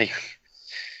think of Ronnie.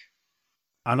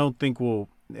 I don't think we'll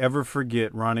ever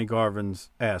forget Ronnie Garvin's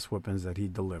ass whippings that he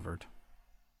delivered.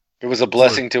 It was a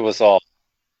blessing to us all.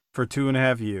 For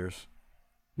 2.5 years,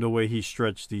 the way he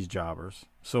stretched these jobbers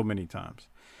so many times.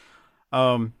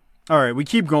 All right, we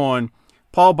keep going.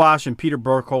 Paul Bosch and Peter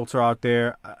Burkholz are out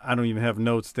there. I don't even have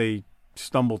notes. They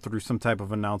stumbled through some type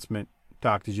of announcement.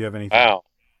 Doc, did you have anything? Wow.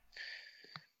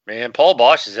 Man, Paul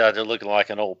Bosch is out there looking like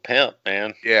an old pimp,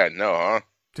 man. Yeah, no, huh?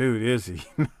 Dude, is he?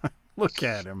 Look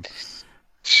at him.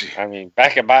 I mean,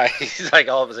 he's like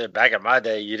all of a sudden, back in my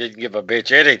day, you didn't give a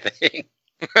bitch anything.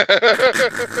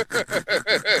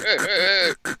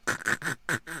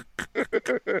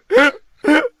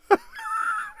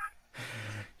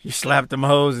 You slapped them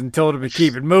hoes and told them to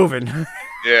keep it moving.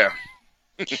 Yeah.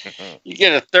 You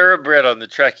get a thoroughbred on the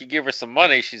track, you give her some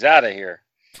money, she's out of here.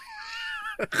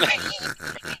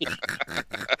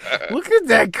 Look at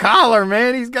that collar,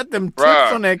 man. He's got them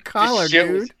tips on that collar, shit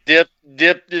dude. Was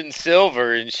dipped in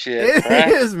silver and shit. It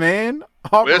is, man.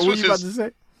 Harper, what you about to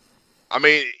say? I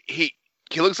mean, he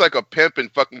looks like a pimp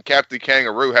and fucking Captain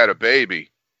Kangaroo had a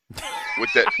baby. With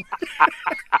that.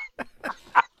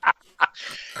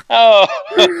 Oh.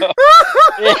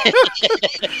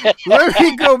 Let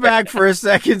me go back for a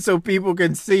second so people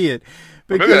can see it.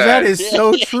 Because that is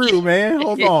so true, man.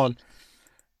 Hold on.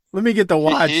 Let me get the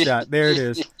wide shot. There it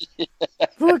is.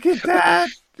 Look at that.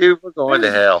 Dude, we're going to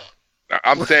hell.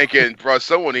 I'm thinking, bro,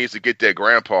 someone needs to get that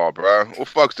grandpa, bro. What the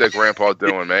fuck's that grandpa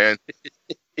doing, man?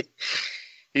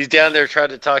 He's down there trying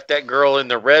to talk that girl in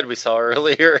the red we saw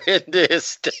earlier into his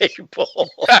stable.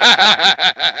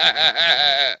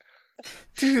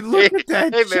 Dude, look at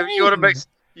that. Hey, man, you want to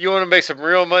make some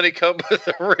real money? Come with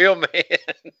a real man.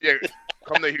 Yeah,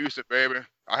 come to Houston, baby.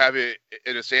 I have it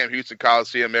in the Sam Houston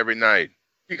Coliseum every night.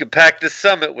 You can pack the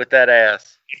Summit with that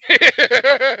ass.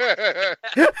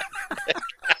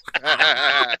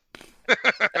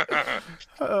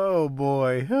 Oh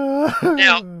boy.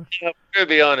 Now, I'm gonna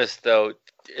be honest though,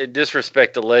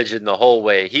 disrespect the legend the whole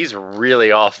way. He's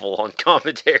really awful on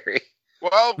commentary.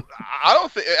 Well, I don't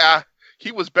think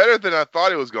he was better than I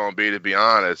thought he was going to be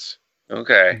honest.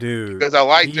 Okay, dude. Because I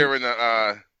liked during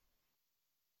the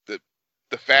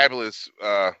fabulous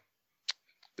the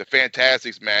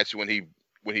Fantastics match when he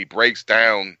breaks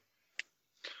down.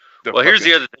 Here's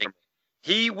the other thing.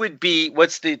 He would be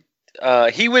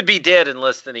he would be dead in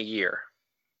less than a year.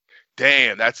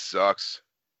 Damn, that sucks.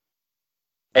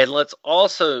 And let's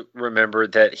also remember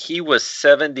that he was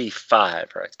 75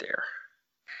 right there.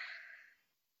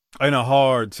 In a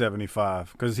hard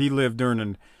 75, because he lived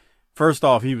during first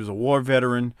off, he was a war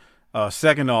veteran.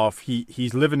 Second off,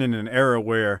 he's living in an era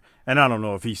where, and I don't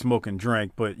know if he smoked and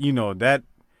drank, but you know that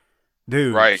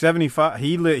dude, right. 75.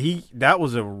 That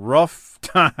was a rough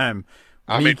time.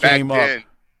 When he came back then,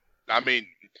 I mean,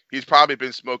 he's probably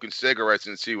been smoking cigarettes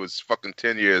since he was fucking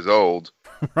 10 years old.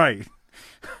 Right.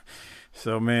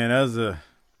 So man,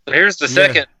 here's the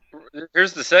second.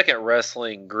 Here's the second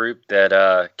wrestling group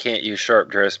that can't use sharp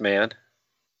dressed man.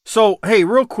 So hey,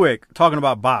 real quick, talking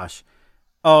about Bosch.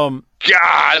 God,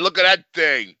 look at that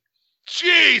thing!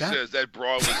 Jesus, that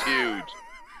broad was huge.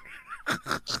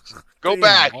 Go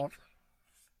back.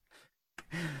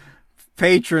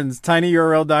 Patrons,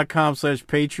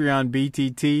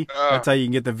 tinyurl.com/PatreonBTT. That's how you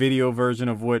can get the video version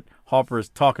of what Harper is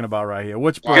talking about right here.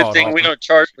 Which broad, good thing we don't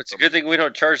charge. It's a good thing we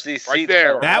don't charge these right seats.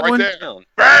 There, that right one. There.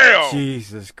 Bam!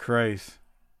 Jesus Christ.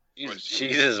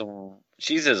 She's as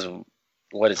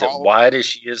what is it? Wide as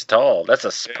she is tall. That's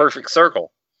a perfect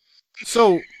circle.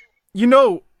 So, you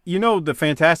know the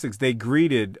Fantastics. They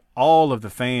greeted all of the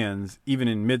fans, even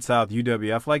in Mid-South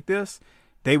UWF like this.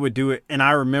 They would do it, and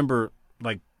I remember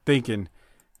thinking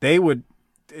they would,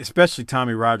 especially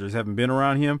Tommy Rogers, having been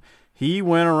around him. He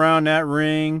went around that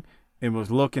ring and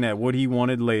was looking at what he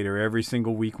wanted later every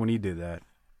single week when he did that.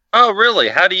 Oh, really?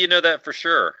 How do you know that for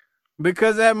sure?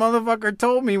 Because that motherfucker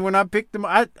told me when I picked him.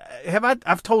 I've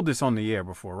told this on the air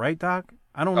before, right, Doc?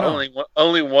 I don't know.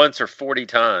 Only once or 40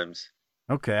 times.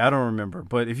 Okay, I don't remember.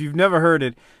 But if you've never heard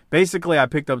it, basically I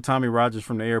picked up Tommy Rogers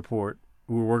from the airport.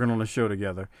 We were working on a show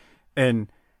together.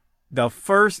 And the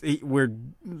first, we're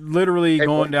literally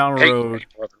going down the road.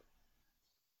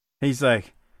 He's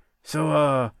like,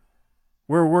 so,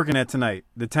 where we're working at tonight,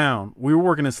 the town. We were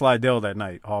working in Slidell that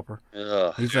night, Harper.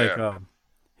 He's like,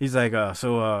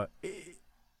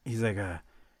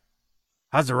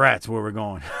 how's the rats where we're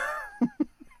going?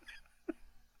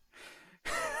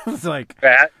 It's like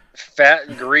fat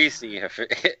and greasy.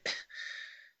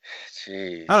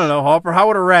 Jeez. I don't know, Harper. How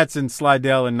were the rats in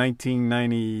Slidell in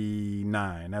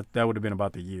 1999? That would have been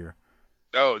about the year.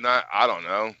 No, I don't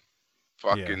know.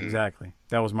 Fucking. Yeah, exactly.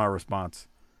 That was my response.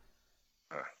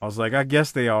 I was like, I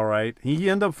guess they all right. He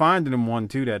ended up finding him one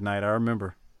too that night. I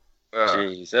remember.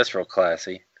 Jeez, that's real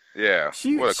classy. Yeah,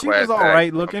 she was all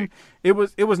right looking. It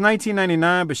was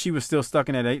 1999, but she was still stuck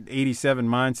in that 87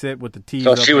 mindset with the T's.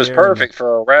 So she was perfect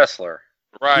for a wrestler.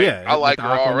 Right. Yeah, I like her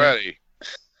already.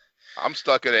 I'm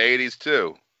stuck in the 80s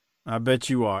too. I bet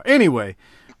you are. Anyway,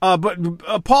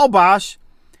 but Paul Bosch,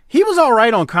 he was all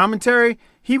right on commentary.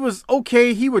 He was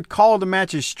okay. He would call the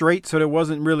matches straight, so there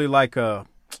wasn't really like a,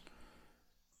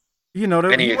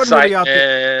 any excitement.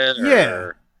 Really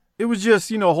yeah. It was just,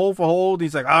 hold for hold.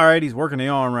 He's like, all right, he's working the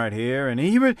arm right here. And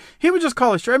he would just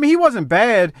call it straight. I mean, he wasn't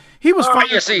bad. He was fine.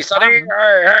 You see, Sonny,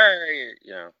 hey.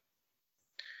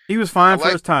 He was fine for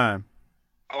his time.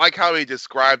 I like how he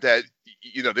described that.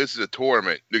 You know, this is a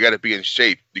tournament. You got to be in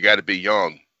shape. You got to be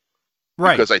young.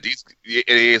 Right. Because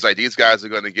these guys are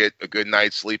going to get a good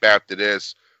night's sleep after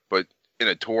this. But in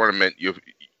a tournament, you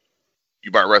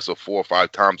might wrestle 4 or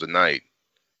 5 times a night.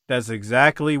 That's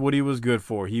exactly what he was good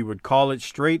for. He would call it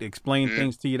straight, explain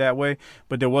things to you that way,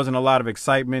 but there wasn't a lot of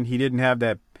excitement. He didn't have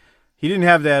that. He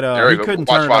couldn't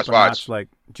turn it up a notch like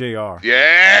JR.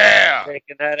 Yeah.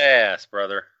 Taking that ass,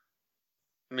 brother.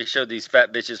 Let me show these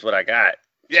fat bitches what I got.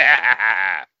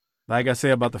 Yeah. Like I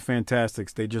say about the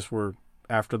Fantastics, they just were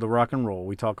after the rock and roll.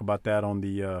 We talk about that on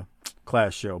the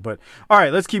Clash show. But all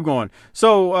right, let's keep going.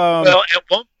 So, well, at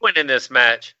one point in this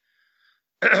match,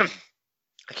 I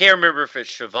can't remember if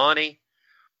it's Shivani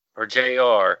or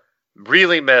JR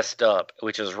really messed up,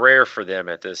 which is rare for them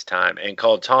at this time, and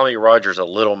called Tommy Rogers a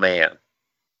little man.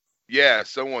 Yeah,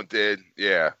 someone did.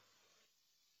 Yeah.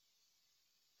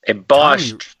 And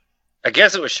Bosch, I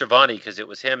guess it was Shivani because it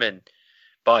was him and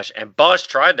Bosch. And Bosch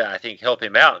tried to, I think, help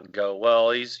him out and go,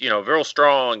 well, he's, real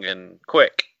strong and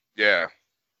quick. Yeah.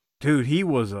 Dude, he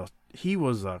was a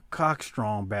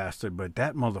cockstrong bastard, but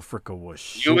that motherfucker was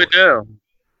short. You would know.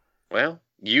 Well,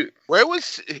 where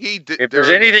was he? If there's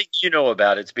anything you know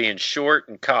about, it's being short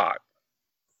and cock.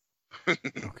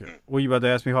 Okay. What you about to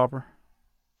ask me, Harper?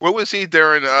 Where was he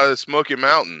during Smoky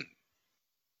Mountain?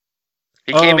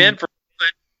 He came in for.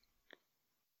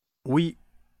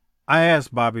 I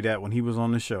asked Bobby that when he was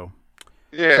on the show.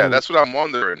 Yeah, that's what I'm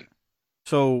wondering.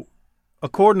 So,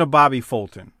 according to Bobby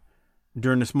Fulton,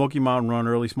 during the Smoky Mountain run,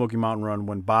 early Smoky Mountain run,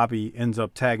 when Bobby ends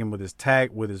up tagging with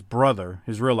his brother,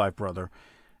 his real life brother,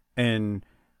 and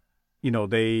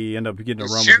they end up getting a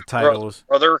run with the titles.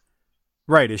 Brother.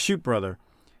 Right, his shoot brother.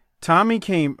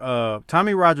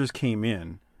 Tommy Rogers came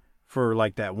in for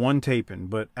like that one taping,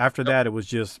 but after that it was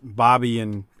just Bobby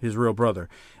and his real brother.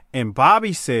 And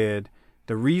Bobby said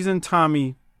the reason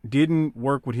Tommy didn't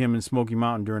work with him in Smoky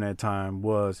Mountain during that time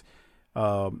was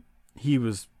he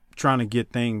was trying to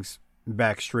get things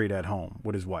back straight at home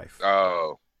with his wife.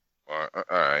 Oh, all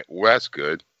right. Well, that's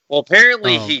good. Well,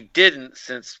 apparently he didn't,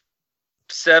 since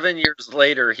 7 years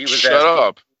later he was Shut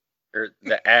up. Or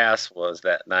the ass was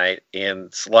that night in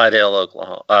Slidell,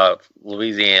 Oklahoma,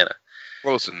 Louisiana.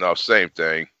 Close enough. Same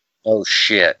thing. Oh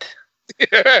shit.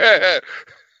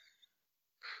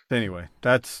 Anyway,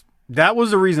 that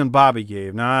was the reason Bobby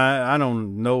gave. Now I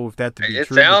don't know if that to be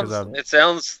true.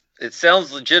 It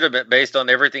sounds legitimate based on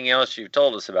everything else you've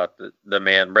told us about the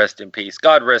man. Rest in peace.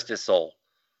 God rest his soul.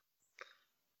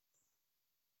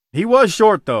 He was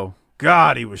short though.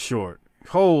 God, he was short.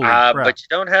 Holy crap. But you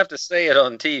don't have to say it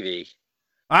on TV.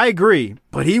 I agree,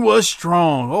 but he was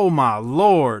strong. Oh my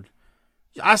Lord.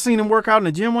 I seen him work out in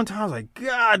the gym one time. I was like,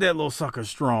 God, that little sucker's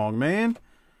strong, man.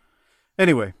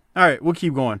 Anyway, all right, we'll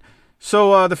keep going.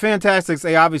 So the Fantastics,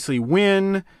 they obviously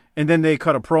win, and then they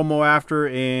cut a promo after,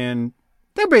 and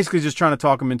they're basically just trying to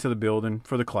talk him into the building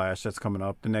for the Clash that's coming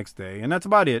up the next day. And that's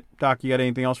about it. Doc, you got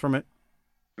anything else from it?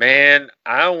 Man,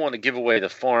 I don't want to give away the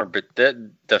farm, but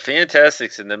the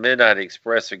Fantastics and the Midnight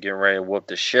Express are getting ready to whoop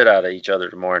the shit out of each other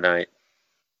tomorrow night.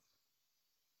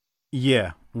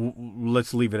 Yeah,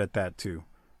 let's leave it at that too,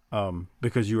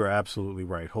 because you are absolutely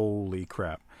right. Holy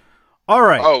crap! All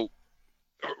right. Oh,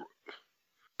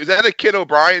 is that a Kid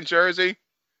O'Brien jersey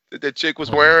that the chick was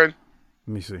wearing?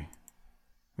 Let me see.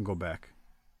 I'll go back.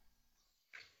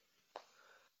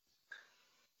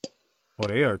 Oh,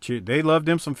 they are. They love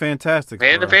them some Fantastics.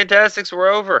 Man, bro. the Fantastics were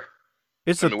over.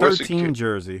 It's a 13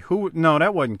 jersey. No,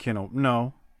 that wasn't Ken.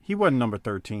 No, he wasn't number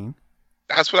 13.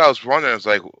 That's what I was wondering. I was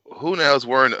like, who the hell's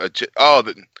wearing a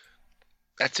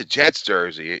that's a Jets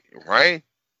jersey, right?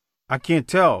 I can't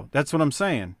tell. That's what I'm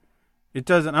saying. It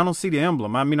doesn't. I don't see the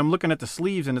emblem. I mean, I'm looking at the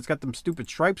sleeves and it's got them stupid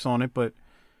stripes on it, but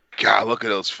God, look at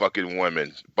those fucking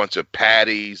women. Bunch of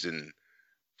Patties and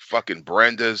fucking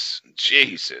Brendas.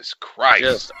 Jesus Christ.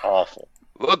 Just awful.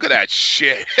 Look at that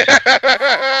shit.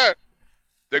 They're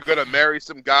going to marry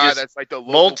some guy Just that's like the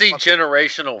local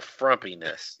multi-generational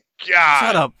frumpiness. God.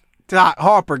 Shut up. Doc,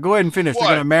 Harper, go ahead and finish. What?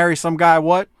 They're going to marry some guy,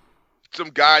 what? Some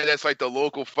guy that's like the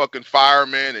local fucking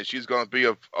fireman, and she's going to be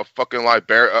a fucking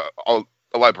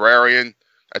librarian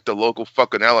at the local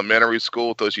fucking elementary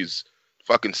school till she's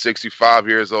fucking 65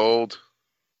 years old.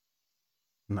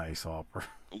 Nice, Harper.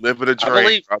 Living a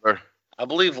dream, brother. I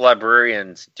believe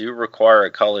librarians do require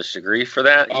a college degree for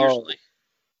that, usually.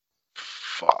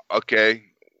 Okay.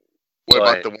 What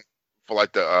about the one for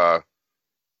like the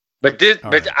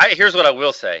here's what I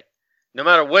will say. No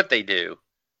matter what they do,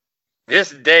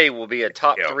 this day will be a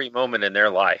top 3 moment in their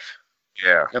life.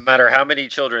 Yeah. No matter how many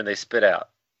children they spit out.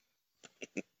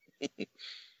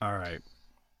 All right.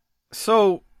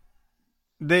 So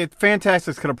the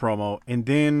Fantastics cut a promo, and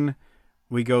then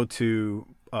we go to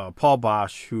Paul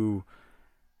Bosch, who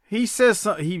he says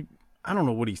I don't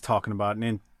know what he's talking about,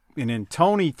 and then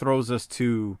Tony throws us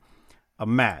to a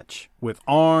match with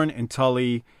Arn and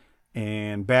Tully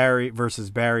and Barry versus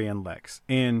Barry and Lex.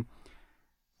 And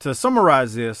to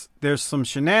summarize this, there's some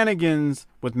shenanigans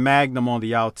with Magnum on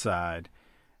the outside.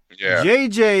 Yeah.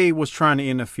 JJ was trying to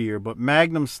interfere, but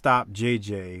Magnum stopped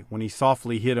JJ when he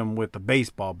softly hit him with the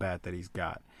baseball bat that he's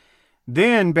got.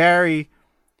 Then Barry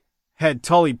had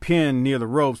Tully pinned near the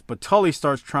ropes, but Tully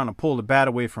starts trying to pull the bat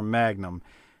away from Magnum.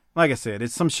 Like I said,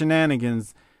 it's some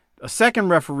shenanigans. A second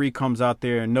referee comes out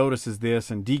there and notices this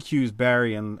and DQs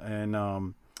Barry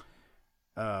and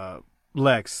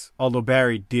Lex, although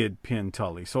Barry did pin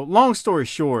Tully. So long story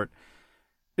short,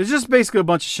 it's just basically a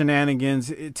bunch of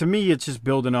shenanigans. To me, it's just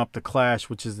building up the clash,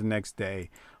 which is the next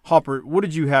day. Hopper, what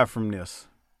did you have from this?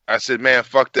 I said, man,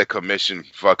 fuck that commission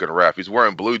fucking ref. He's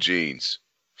wearing blue jeans.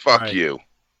 Fuck you.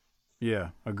 Yeah,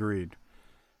 agreed.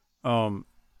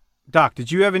 Doc,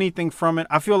 did you have anything from it?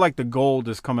 I feel like the gold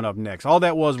is coming up next. All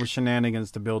that was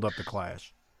shenanigans to build up the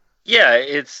clash. Yeah,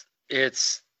 it's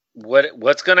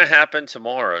what's going to happen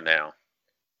tomorrow now,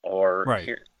 or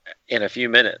here, in a few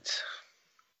minutes.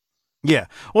 Yeah.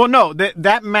 Well, no,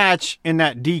 that match in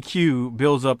that DQ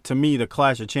builds up to me the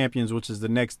Clash of Champions, which is the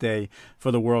next day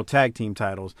for the World Tag Team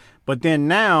titles. But then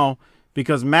now,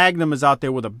 because Magnum is out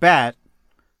there with a bat,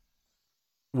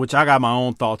 which I got my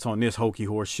own thoughts on this hokey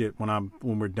horse shit when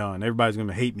we're done. Everybody's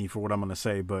gonna hate me for what I'm gonna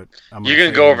say, but you're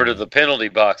gonna go over to the penalty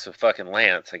box with fucking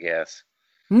Lance, I guess.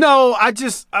 No,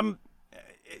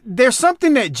 there's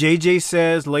something that JJ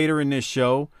says later in this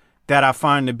show that I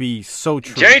find to be so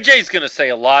true. JJ's gonna say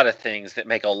a lot of things that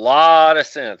make a lot of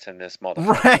sense in this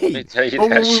motherfucker. Right. Let me tell you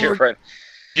that shit right.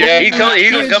 Yeah, he's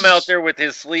gonna come out there with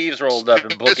his sleeves rolled up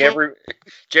and book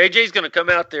JJ's gonna come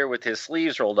out there with his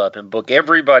sleeves rolled up and book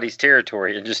everybody's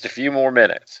territory in just a few more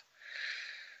minutes.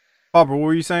 Barbara, what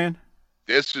were you saying?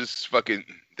 This is fucking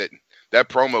that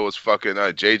promo was fucking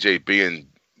JJ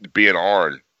being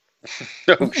Arn.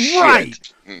 Oh,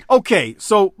 right. Okay,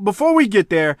 so before we get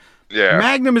there, yeah.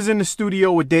 Magnum is in the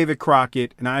studio with David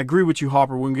Crockett, and I agree with you,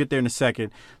 Harper. We'll get there in a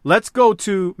second. Let's go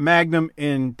to Magnum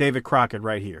and David Crockett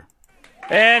right here.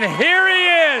 And here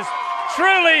he is,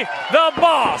 truly the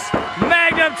boss,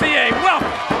 Magnum TA.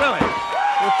 Welcome, Willie.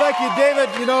 Well, thank you, David.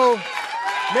 You know,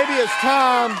 maybe it's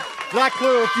time that I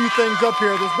clear a few things up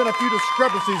here. There's been a few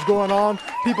discrepancies going on.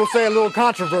 People say a little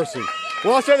controversy.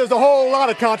 Well, I say there's a whole lot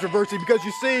of controversy because,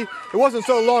 you see, it wasn't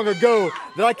so long ago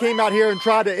that I came out here and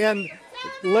tried to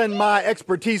lend my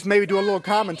expertise maybe to a little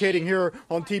commentating here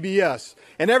on TBS.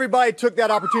 And everybody took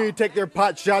that opportunity to take their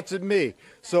pot shots at me.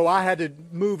 So I had to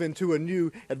move into a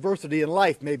new adversity in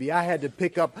life, maybe. I had to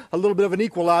pick up a little bit of an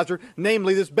equalizer,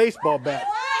 namely this baseball bat.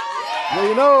 Well,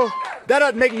 you know, that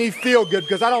doesn't make me feel good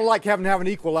because I don't like having to have an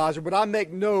equalizer, but I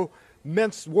make no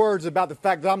mince words about the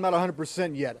fact that I'm not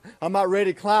 100% yet. I'm not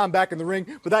ready to climb back in the ring,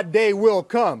 but that day will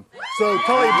come. So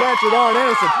Tully Blanchard, Arn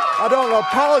Anderson, I don't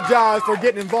apologize for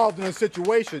getting involved in a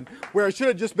situation where it should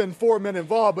have just been 4 men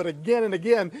involved, but again and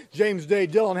again, James J.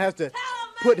 Dillon has to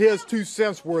put his 2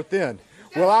 cents worth in.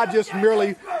 Well, I just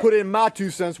merely put in my 2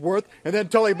 cents worth, and then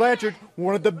Tully Blanchard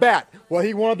wanted the bat. Well,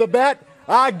 he wanted the bat.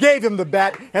 I gave him the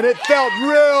bat, and it felt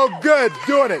real good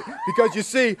doing it. Because, you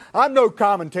see, I'm no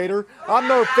commentator. I'm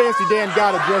no fancy Dan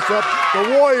guy to dress up.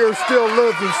 The warrior still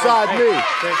lives inside me.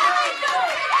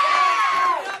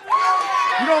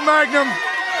 You know, Magnum,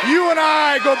 you and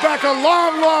I go back a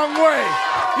long, long way.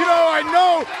 You know, I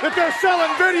know that they're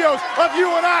selling videos of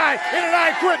you and I in an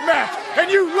I Quit match,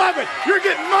 and you love it. You're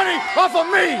getting money off of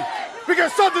me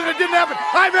because something that didn't happen.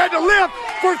 I've had to live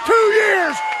for 2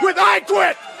 years with I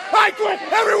Quit. I quit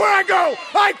everywhere I go.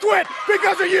 I quit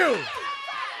because of you.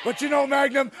 But you know,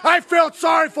 Magnum, I felt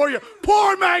sorry for you.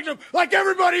 Poor Magnum, like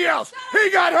everybody else. He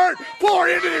got hurt, poor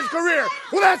into his career.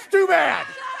 Well, that's too bad.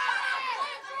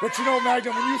 But you know,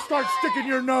 Magnum, when you start sticking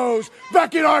your nose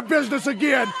back in our business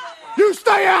again, you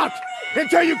stay out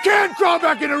until you can crawl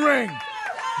back in the ring.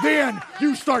 Then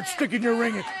you start sticking your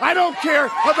ring in. I don't care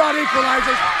about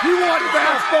equalizers. You want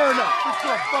that? Far enough. It's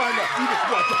not far enough. You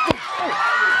just want to...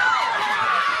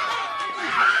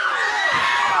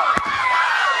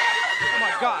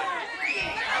 God.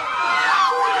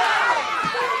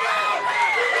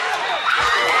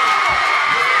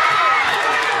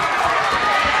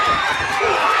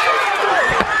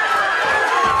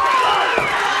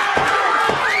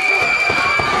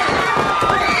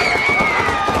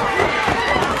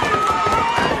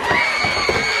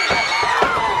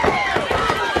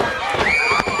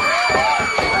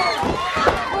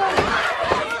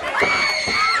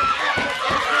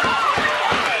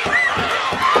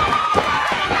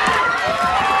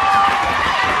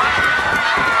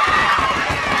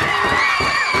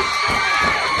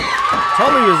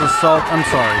 Tully is I'm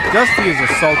sorry, Dusty is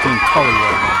assaulting Tully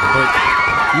right now, but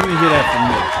you didn't hear that from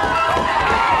me.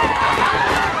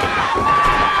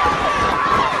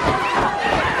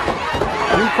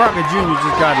 Jim Crockett Jr.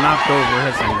 just got knocked over,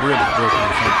 had some ribs broken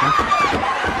or something.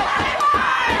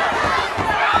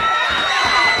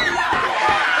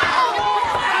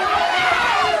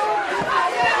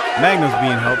 Magnum's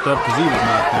being helped up because he was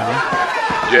knocked down.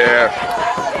 Yeah.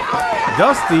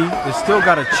 Dusty has still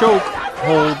got a choke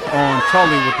hold on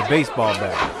Tully with the baseball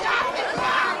bat.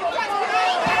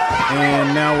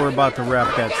 And now we're about to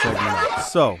wrap that segment up.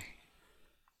 So.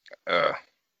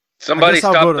 Somebody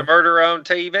stop the murder on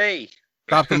TV.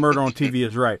 Stop the murder on TV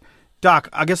is right. Doc,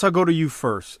 I guess I'll go to you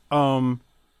first. What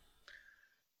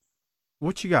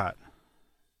you got?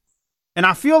 And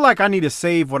I feel like I need to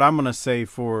save what I'm going to say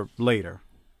for later.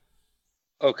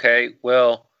 Okay,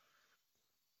 well,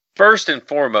 first and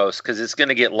foremost, because it's going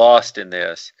to get lost in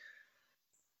this,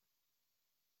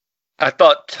 I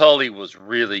thought Tully was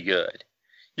really good.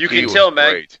 You can tell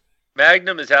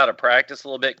Magnum is out of practice a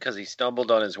little bit because he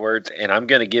stumbled on his words, and I'm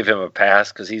going to give him a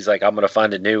pass because he's like, I'm going to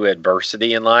find a new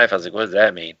adversity in life. I was like, what does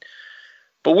that mean?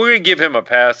 But we're going to give him a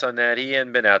pass on that. He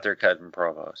hadn't been out there cutting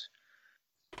promos.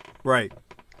 Right.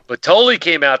 But Tully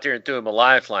came out there and threw him a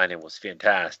lifeline and was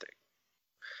fantastic.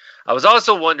 I was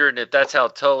also wondering if that's how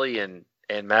Tully and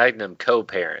Magnum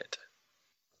co-parent.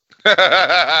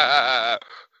 That's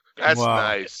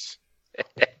nice.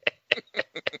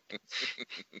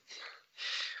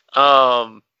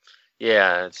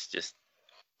 Yeah, it's just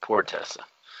poor Tessa.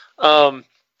 But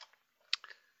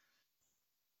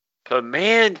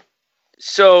man,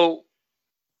 so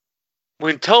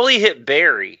when Tully hit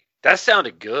Barry, that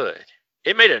sounded good.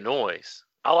 It made a noise.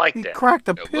 I like that. He cracked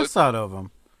the piss out of him.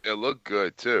 It looked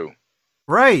good too.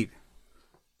 Right.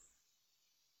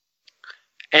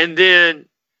 And then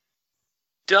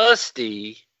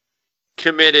Dusty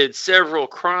committed several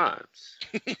crimes.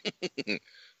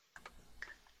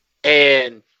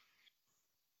 And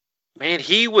man,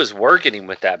 he was working him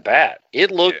with that bat. It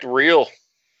looked real.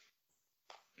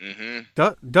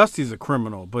 Mm-hmm. Dusty's a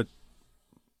criminal, but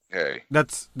hey,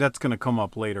 that's going to come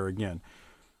up later again.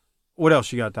 What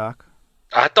else you got, Doc?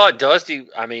 I thought Dusty,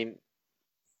 I mean,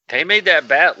 they made that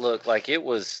bat look like it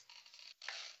was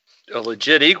a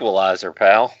legit equalizer,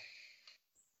 pal.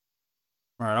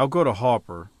 All right, I'll go to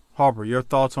Harper. Harper, your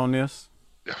thoughts on this?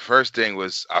 The first thing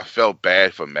was I felt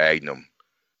bad for Magnum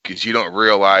because you don't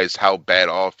realize how bad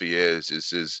off he is.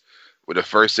 Well, the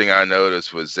first thing I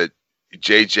noticed was that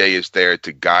JJ is there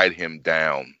to guide him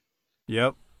down.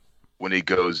 Yep. When he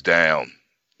goes down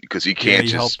because he can't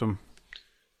he helped him.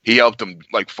 He helped him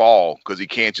like fall because he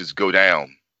can't just go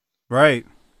down. Right.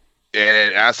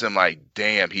 And I asked him like,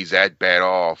 damn, he's that bad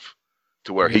off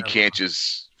to where he can't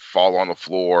just fall on the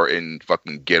floor and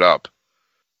fucking get up.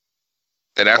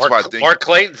 And that's why I think Mark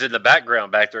Clayton's in the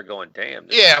background back there going, damn.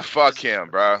 Fuck him,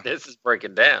 bro. This is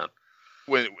breaking down.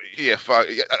 Fuck.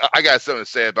 I got something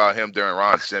to say about him during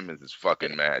Ron Simmons'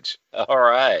 fucking match. All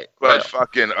right. But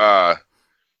fucking,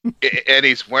 and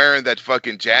he's wearing that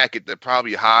fucking jacket that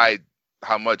probably hide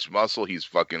how much muscle he's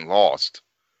fucking lost.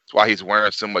 That's why he's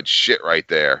wearing so much shit right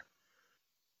there.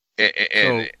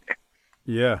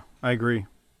 Yeah, I agree.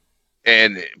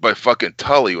 But fucking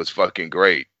Tully was fucking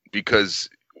great because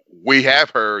we have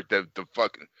heard let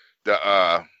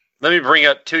me bring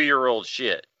up 2-year-old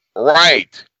shit.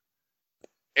 Right.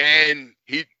 And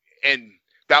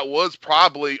that was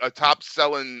probably a top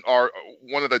selling or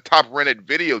one of the top rented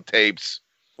videotapes.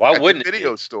 Why wouldn't the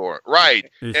video store?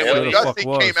 Right. And when Dusty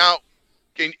came out,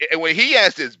 and when he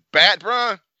has his bat,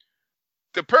 bro,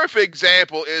 the perfect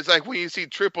example is like when you see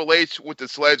Triple H with the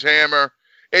sledgehammer,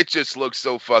 it just looks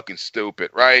so fucking stupid,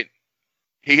 right?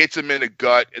 He hits him in the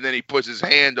gut, and then he puts his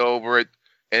hand over it,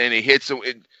 and then he hits him.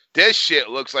 This shit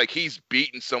looks like he's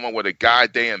beating someone with a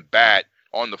goddamn bat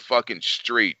on the fucking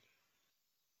street.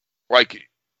 Like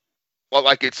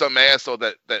it's some asshole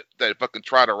that fucking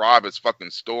tried to rob his fucking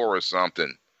store or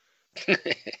something.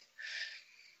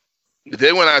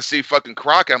 Then when I see fucking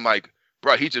Crockett, I'm like,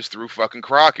 bro, he just threw fucking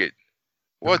Crockett.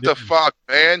 What the fuck,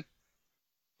 man?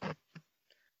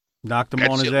 Knocked him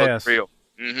on his ass. Real.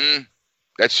 Mm-hmm.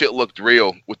 That shit looked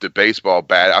real with the baseball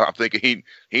bat. I'm thinking he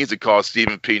needs to call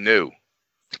Stephen P. New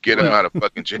to get him out of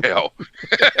fucking jail.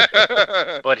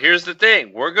 But here's the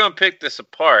thing. We're going to pick this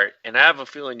apart, and I have a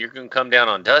feeling you're going to come down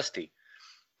on Dusty.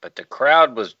 But the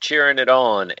crowd was cheering it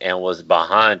on and was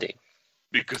behind him.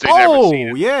 Because they never seen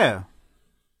it. Oh, yeah.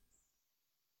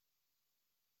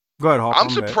 Go ahead, Hawk.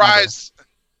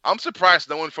 I'm surprised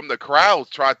no one from the crowd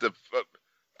tried to.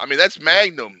 I mean, that's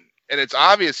Magnum, and it's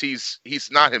obvious he's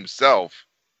not himself.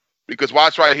 Because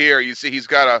watch right here, you see he's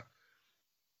got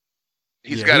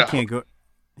He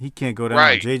can't go down.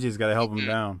 Right. JJ's got to help him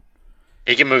down.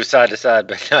 He can move side to side,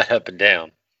 but not up and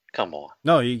down. Come on.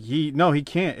 No, he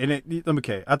can't. And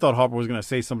okay, I thought Harper was going to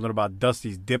say something about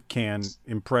Dusty's dip can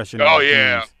impression. Oh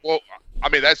yeah. Well, I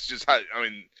mean that's just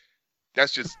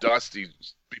Dusty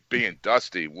being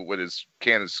Dusty with his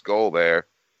can of skull there.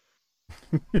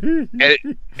 and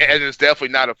it's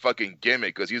definitely not a fucking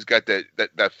gimmick because he's got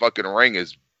that fucking ring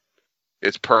is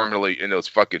permanently in those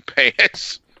fucking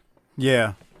pants.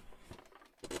 Yeah.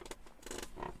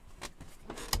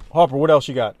 Harper, what else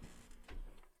you got?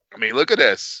 I mean, look at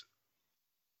this.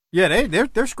 Yeah,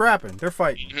 they're scrapping. They're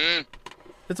fighting. Mm-hmm.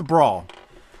 It's a brawl.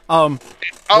 And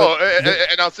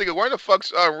I was thinking, where the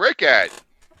fuck's Rick at?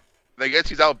 I guess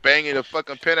he's out banging a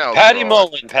fucking penthouse. Patty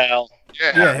Mullen, pal.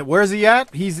 Yeah, where's he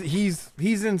at? He's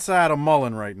inside a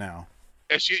Mullen right now.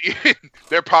 And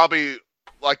they're probably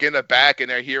like in the back, and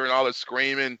they're hearing all the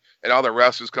screaming and all the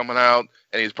wrestlers coming out,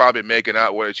 and he's probably making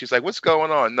out with her. She's like, "What's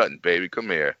going on? Nothing, baby. Come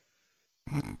here."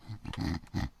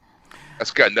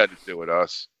 That's got nothing to do with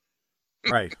us.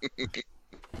 Right.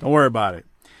 Don't worry about it.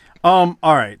 All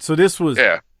right. So this was.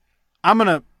 Yeah.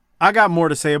 I got more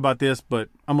to say about this, but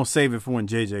I'm gonna save it for when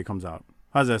JJ comes out.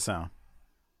 How's that sound?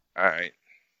 All right.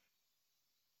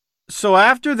 So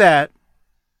after that,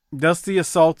 Dusty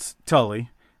assaults Tully.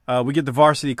 We get the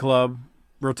Varsity Club,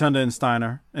 Rotunda and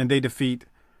Steiner, and they defeat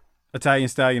Italian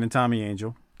Stallion and Tommy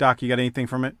Angel. Doc, you got anything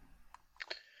from it?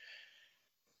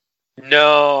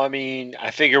 No, I mean,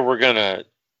 I figure we're going to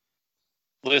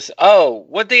listen. Oh,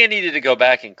 one thing I needed to go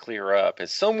back and clear up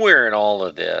is somewhere in all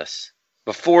of this,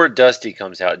 before Dusty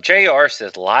comes out, JR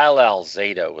says Lyle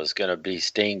Alzado was going to be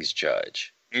Sting's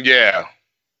judge. Yeah.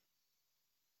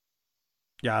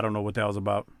 Yeah, I don't know what that was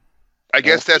about. I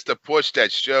guess that's the push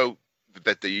that show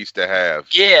that they used to have.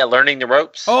 Yeah, learning the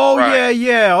ropes. Oh, right.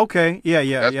 Yeah, okay.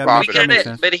 Yeah. That makes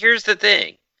sense. But here's the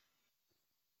thing.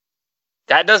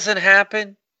 That doesn't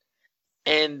happen.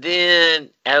 And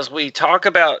then, as we talk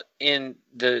about in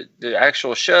the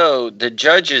actual show, the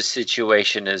judges'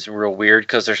 situation is real weird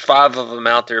because there's 5 of them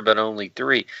out there, but only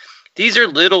 3. These are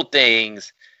little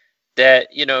things that,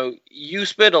 you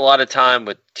spend a lot of time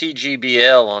with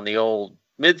TGBL on the old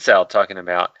Mid-South talking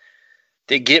about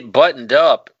that get buttoned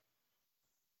up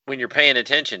when you're paying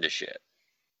attention to shit.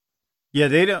 Yeah,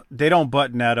 they don't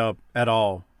button that up at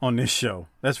all on this show.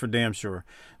 That's for damn sure.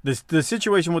 The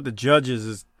situation with the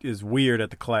judges is weird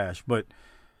at the Clash, but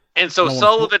and so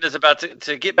Sullivan is about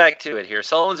to get back to it here.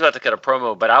 Sullivan's about to cut a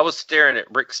promo, but I was staring at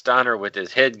Rick Steiner with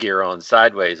his headgear on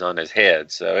sideways on his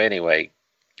head. So anyway,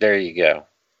 there you go.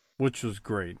 Which was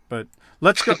great. But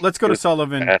let's go to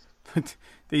Sullivan.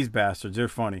 These bastards, they're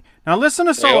funny. Now listen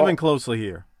to Sullivan closely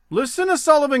here. Listen to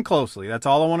Sullivan closely. That's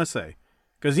all I want to say.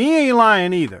 Because he ain't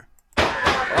lying either.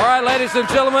 All right, ladies and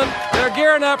gentlemen, they're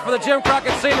gearing up for the Jim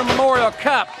Crockett Senior Memorial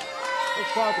Cup.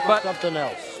 Let's talk about something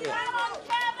else.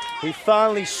 He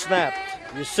finally snapped.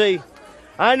 You see,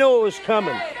 I knew it was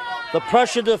coming. The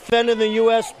pressure defending the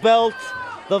U.S. belt,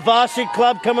 the Varsity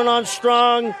Club coming on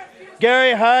strong.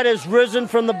 Gary Hart has risen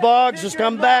from the bogs, has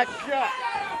come back.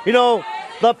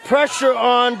 The pressure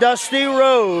on Dusty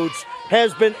Rhodes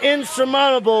has been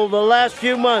insurmountable the last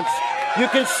few months. You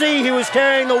can see he was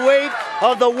carrying the weight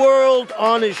of the world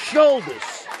on his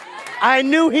shoulders. I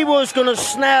knew he was going to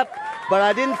snap, but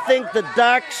I didn't think the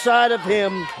dark side of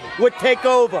him would take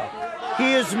over.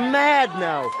 He is mad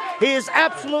now. He is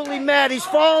absolutely mad. He's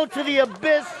fallen to the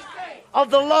abyss of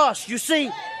the loss. You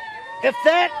see, if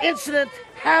that incident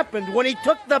happened when he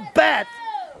took the bat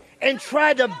and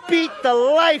tried to beat the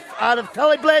life out of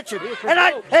Tully Blanchard,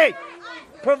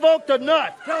 provoked or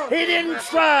not, he didn't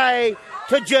try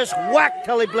to just whack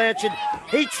Tully Blanchard.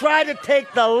 He tried to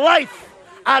take the life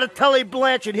out of Tully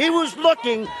Blanchard. He was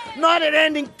looking not at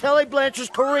ending Tully Blanchard's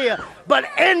career, but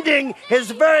ending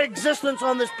his very existence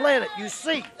on this planet. You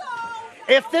see,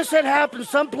 if this had happened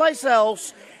someplace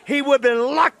else, he would have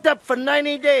been locked up for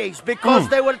 90 days because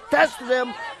they would have tested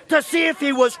him to see if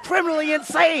he was criminally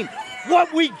insane.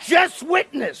 What we just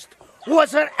witnessed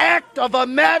was an act of a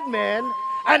madman,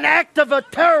 an act of a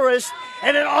terrorist,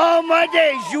 and in all my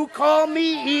days, you call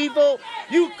me evil,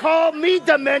 you call me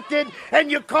demented,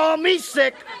 and you call me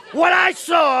sick. What I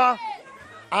saw,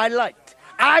 I liked.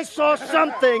 I saw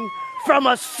something from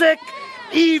a sick,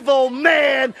 evil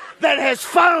man that has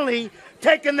finally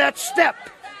taken that step.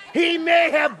 He may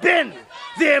have been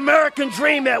the American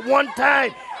dream at one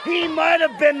time. He might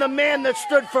have been the man that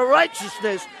stood for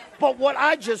righteousness, but what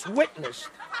I just witnessed,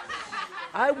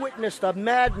 I witnessed a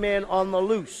madman on the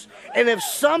loose. And if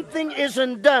something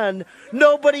isn't done,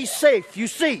 nobody's safe. You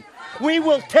see, we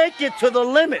will take it to the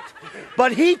limit.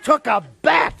 But he took a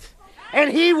bat,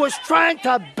 and he was trying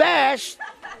to bash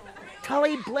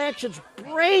Tully Blanchard's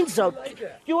brains out.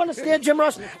 You understand, Jim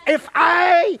Ross? If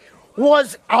I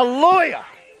was a lawyer,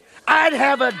 I'd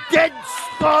have a dead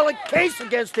solid case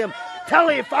against him.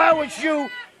 Tully, if I was you,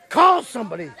 call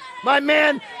somebody. My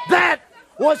man, that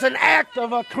was an act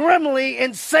of a criminally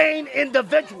insane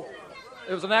individual.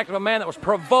 It was an act of a man that was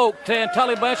provoked, and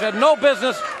Tully Blanchard had no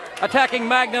business attacking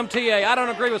Magnum TA. I don't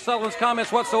agree with Sullivan's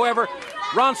comments whatsoever.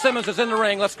 Ron Simmons is in the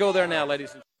ring. Let's go there now,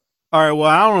 ladies. All right, well,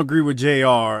 I don't agree with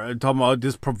JR talking about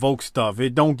this provoke stuff.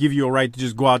 It don't give you a right to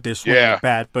just go out there swinging a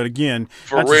bat. But again,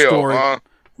 for that's real, a story. huh?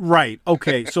 Right.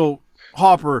 Okay, so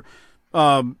Harper,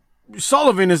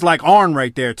 Sullivan is like Arn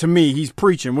right there. To me, he's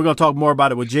preaching. We're going to talk more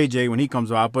about it with JJ when he comes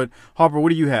out. But Harper, what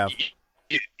do you have?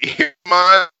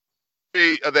 My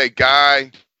that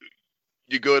guy,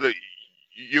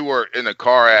 you were in a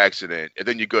car accident, and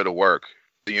then you go to work.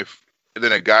 And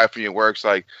then a guy from your work's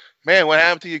like, man, what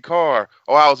happened to your car?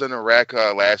 Oh, I was in a wreck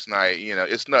last night.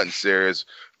 It's nothing serious.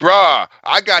 Bruh,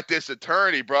 I got this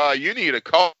attorney, bruh. You need to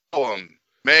call him,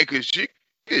 man, because you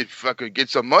could fucking get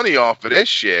some money off of this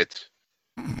shit.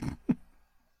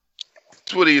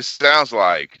 That's what he sounds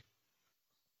like.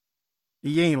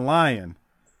 He ain't lying.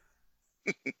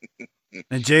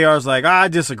 And JR's like, I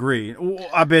disagree.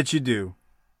 I bet you do.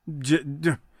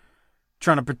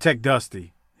 Trying to protect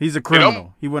Dusty. He's a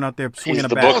criminal. He went out there swinging a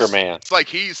bat. He's the Booker man. It's like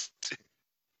he's...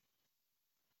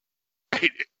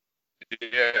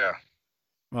 Yeah.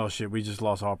 Oh, shit. We just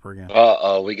lost Harper again.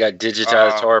 Uh-oh. We got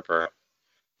digitized Harper.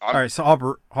 All right, so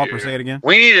Harper, say it again.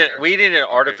 We need an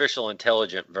artificial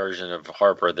intelligent version of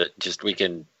Harper that just we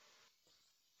can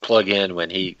plug in when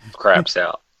he craps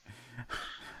out.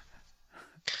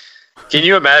 Can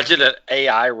you imagine an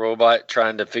AI robot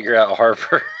trying to figure out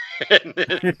Harper?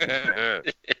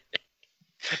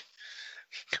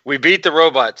 We beat the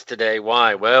robots today.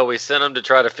 Why? Well, we sent them to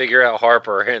try to figure out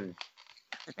Harper, and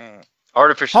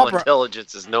artificial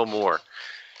intelligence is no more.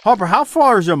 Harper, how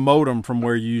far is your modem from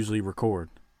where you usually record?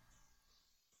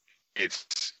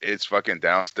 It's fucking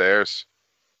downstairs.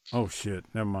 Oh, shit.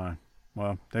 Never mind.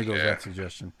 Well, there goes that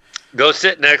suggestion. Go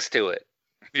sit next to it.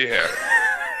 Yeah.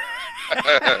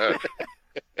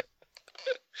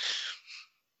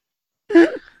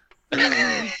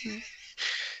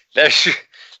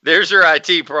 There's your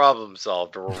IT problem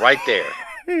solved right there.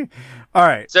 All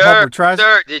right. Sir,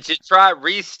 Harper, did you try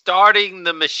restarting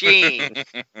the machine?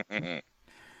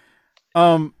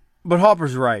 But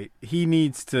Harper's right. He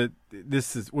needs to.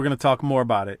 We're going to talk more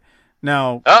about it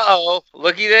now.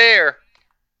 Looky there.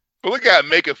 But look at him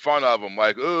making fun of him,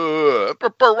 like,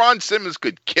 but Ron Simmons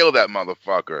could kill that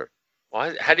motherfucker.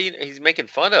 Why? He's making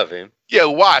fun of him? Yeah,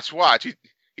 watch.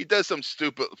 He does some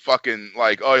stupid fucking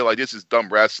like this is dumb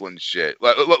wrestling shit.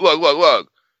 Like, look,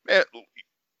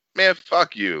 man,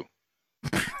 fuck you.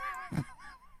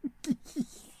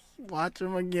 Watch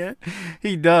him again.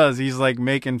 He does. He's like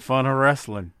making fun of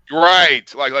wrestling.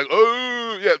 Right. Like,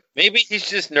 oh yeah. Maybe he's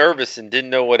just nervous and didn't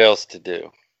know what else to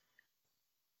do.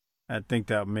 I think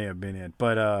that may have been it.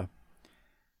 But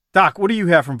Doc, what do you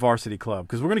have from Varsity Club?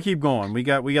 Because we're gonna keep going. We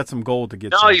got some gold to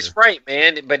get. No, he's right,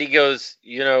 man. But he goes,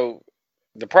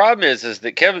 the problem is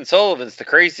that Kevin Sullivan's the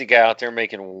crazy guy out there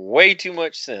making way too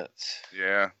much sense.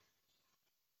 Yeah.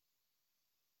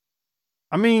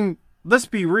 I mean, let's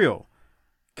be real.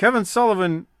 Kevin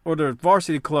Sullivan or the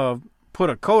Varsity Club put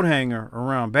a coat hanger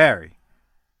around Barry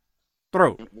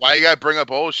throat. Why you gotta bring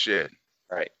up old shit?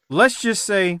 Right. Let's just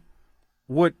say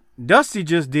what Dusty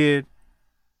just did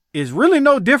is really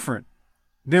no different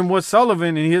than what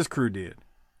Sullivan and his crew did.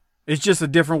 It's just a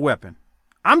different weapon.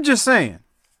 I'm just saying.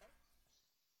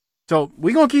 So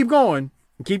we're going to keep going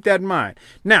and keep that in mind.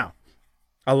 Now,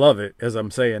 I love it as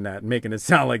I'm saying that, making it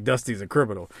sound like Dusty's a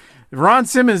criminal. Ron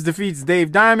Simmons defeats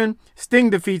Dave Diamond. Sting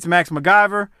defeats Max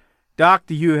MacGyver. Doc,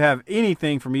 do you have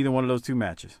anything from either one of those two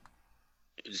matches?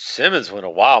 Simmons went a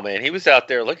while, man. He was out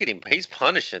there. Look at him. He's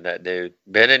punishing that dude.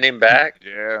 Bending him back.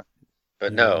 Yeah.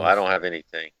 But no, I don't have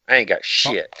anything. I ain't got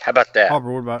shit. How about that?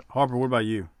 Harper, what about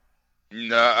you?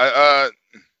 No, I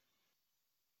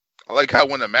like how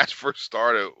when the match first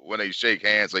started, when they shake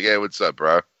hands, like, hey, what's up,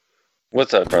 bro?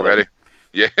 What's up, brother? Ready?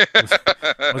 Yeah.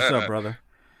 What's up, brother?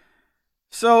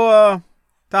 So,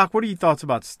 Doc, what are your thoughts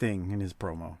about Sting and his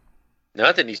promo?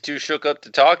 Nothing. He's too shook up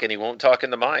to talk, and he won't talk in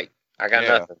the mic. I got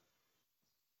nothing.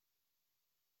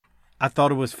 I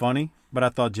thought it was funny, but I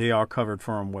thought JR covered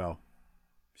for him well.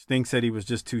 Sting said he was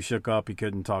just too shook up. He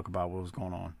couldn't talk about what was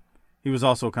going on. He was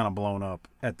also kind of blown up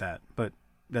at that, but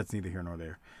that's neither here nor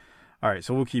there. All right,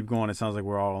 so we'll keep going. It sounds like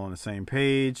we're all on the same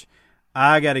page.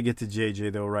 I got to get to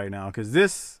JJ, though, right now, because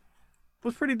this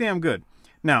was pretty damn good.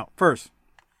 Now, first,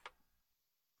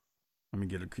 let me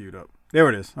get it queued up. There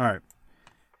it is. All right.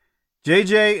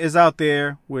 JJ is out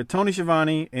there with Tony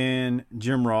Schiavone and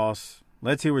Jim Ross.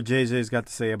 Let's hear what JJ's got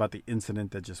to say about the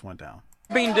incident that just went down.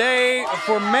 Being day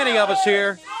for many of us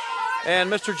here,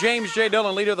 and Mr. James J.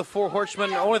 Dillon, leader of the Four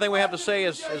Horsemen. The only thing we have to say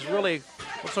is really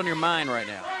what's on your mind right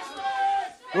now.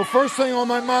 Well, first thing on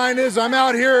my mind is I'm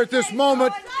out here at this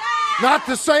moment not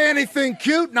to say anything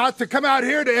cute, not to come out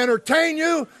here to entertain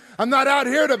you. I'm not out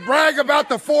here to brag about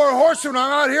the Four Horsemen. I'm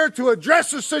out here to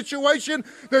address a situation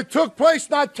that took place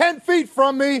not 10 feet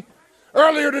from me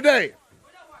earlier today.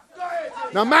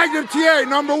 Now, Magnum TA,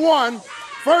 number one,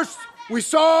 first, we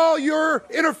saw your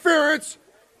interference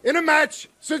in a match,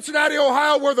 Cincinnati,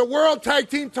 Ohio, where the World Tag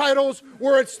Team titles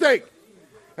were at stake.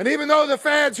 And even though the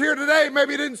fans here today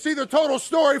maybe didn't see the total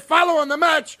story following the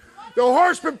match, the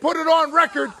Horsemen put it on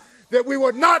record that we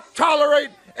would not tolerate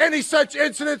any such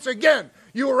incidents again.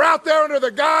 You were out there under the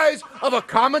guise of a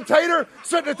commentator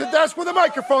sitting at the desk with a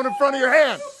microphone in front of your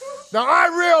hand. Now,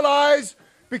 I realize,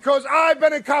 because I've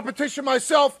been in competition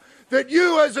myself, that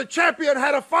you as a champion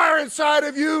had a fire inside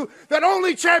of you that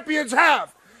only champions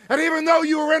have. And even though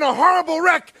you were in a horrible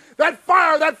wreck, that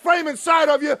fire, that flame inside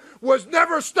of you was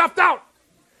never stuffed out.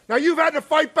 Now, you've had to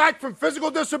fight back from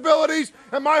physical disabilities,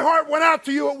 and my heart went out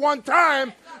to you at one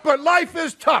time, but life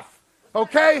is tough,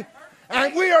 okay?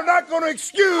 And we are not going to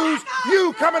excuse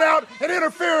you coming out and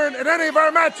interfering in any of our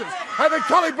matches. I think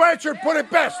Tully Blanchard put it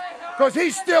best, because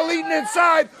he's still eating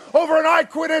inside over an I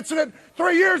Quit incident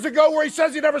 3 years ago where he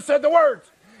says he never said the words.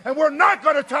 And we're not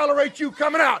going to tolerate you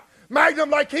coming out. Magnum,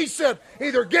 like he said,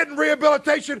 either get in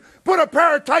rehabilitation, put a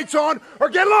pair of tights on, or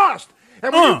get lost.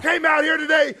 And when you came out here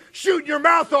today shooting your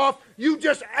mouth off, you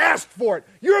just asked for it.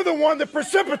 You're the one that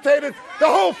precipitated the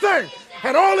whole thing.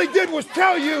 And all he did was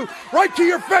tell you right to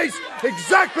your face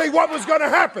exactly what was going to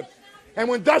happen. And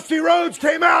when Dusty Rhodes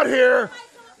came out here,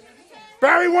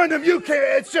 Barry Windham,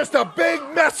 it's just a big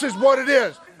mess is what it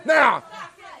is. Now,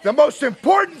 the most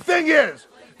important thing is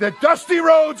that Dusty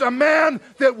Rhodes, a man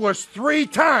that was 3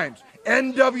 times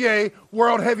NWA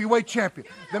World Heavyweight Champion,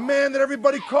 the man that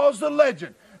everybody calls the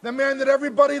legend, the man that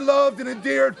everybody loved and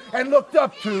endeared and looked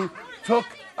up to, took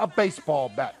a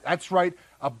baseball bat. That's right,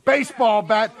 a baseball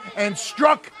bat, and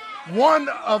struck one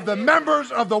of the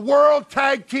members of the World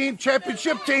Tag Team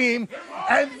Championship team.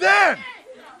 And then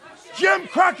Jim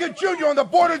Crockett Jr. on the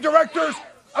board of directors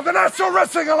of the National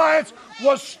Wrestling Alliance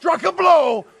was struck a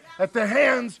blow at the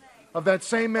hands of that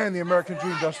same man, the American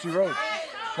Dream, Dusty Rhodes.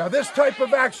 Now, this type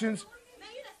of actions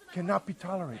cannot be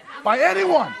tolerated by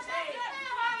anyone.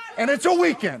 And it's a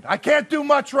weekend. I can't do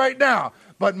much right now.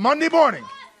 But Monday morning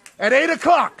at 8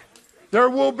 o'clock, there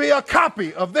will be a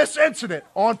copy of this incident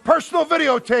on personal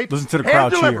videotape,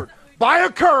 hand-delivered by a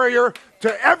courier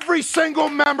to every single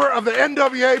member of the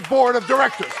NWA Board of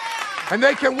Directors. And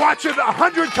they can watch it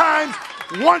 100 times.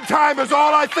 1 time is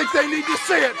all I think they need to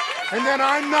see it. And then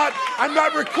I'm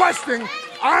not requesting,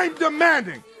 I'm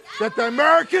demanding that the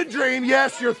American Dream,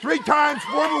 yes, your 3 times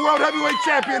former World Heavyweight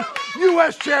Champion,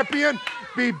 U.S. Champion,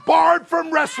 be barred from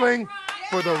wrestling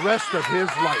for the rest of his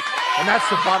life. And that's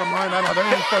the bottom line. I don't have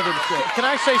anything further to say. Can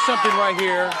I say something right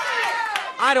here?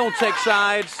 I don't take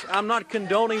sides. I'm not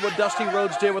condoning what Dusty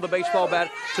Rhodes did with a baseball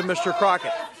bat to Mr.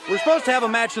 Crockett. We're supposed to have a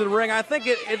match in the ring. I think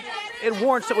it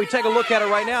warrants that we take a look at it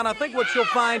right now. And I think what you'll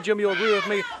find, Jim, you'll agree with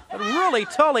me, that really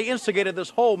Tully instigated this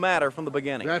whole matter from the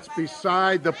beginning. That's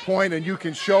beside the point, and you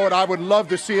can show it. I would love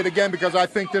to see it again because I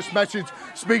think this message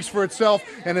speaks for itself,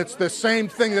 and it's the same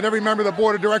thing that every member of the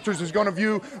board of directors is going to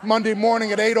view Monday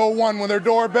morning at 8:01 when their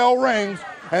doorbell rings.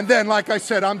 And then, like I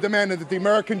said, I'm demanding that the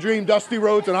American Dream, Dusty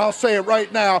Rhodes, and I'll say it right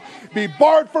now, be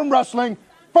barred from wrestling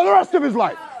for the rest of his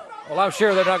life. Well, I'm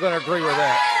sure they're not going to agree with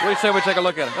that. What do you say we take a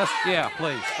look at it? Yeah,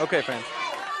 please. Okay, fans.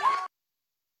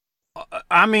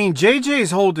 I mean,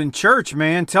 JJ's holding church,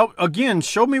 man.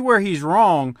 Show me where he's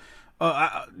wrong.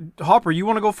 Hopper, you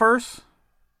want to go first?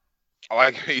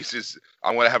 He says,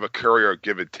 I'm going to have a courier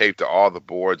give it tape to all the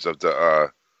boards of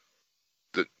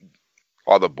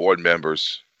all the board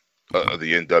members of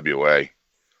the NWA.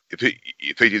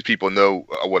 If these people know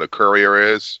what a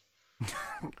courier is,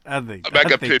 I think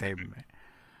they, man.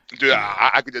 Dude,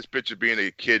 I could just picture being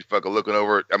a kid fucking looking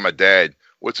over at my dad.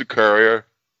 What's a courier?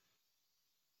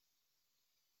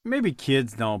 Maybe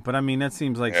kids don't, but I mean, that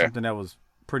seems like something that was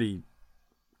pretty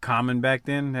common back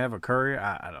then, to have a courier.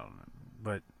 I don't know,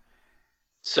 but.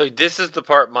 So this is the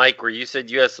part, Mike, where you said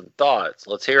you had some thoughts.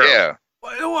 Let's hear them.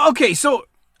 Yeah. Okay, so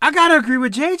I got to agree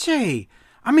with JJ.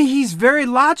 I mean, he's very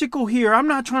logical here. I'm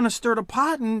not trying to stir the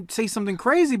pot and say something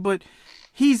crazy, but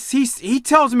he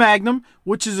tells Magnum,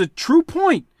 which is a true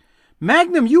point.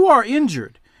 Magnum, you are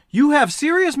injured. You have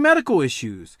serious medical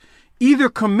issues. Either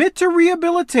commit to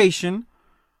rehabilitation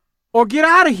or get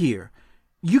out of here.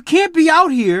 you can't be out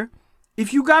here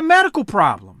if you got medical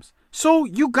problems. So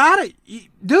you gotta,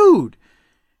 dude,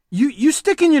 you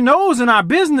sticking your nose in our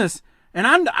business, and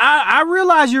I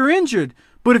realize you're injured,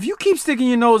 but if you keep sticking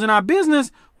your nose in our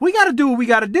business, we gotta do what we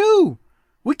gotta do.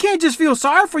 We can't just feel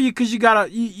sorry for you because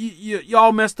you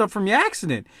all messed up from your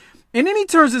accident. And then he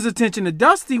turns his attention to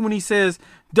Dusty when he says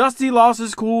Dusty lost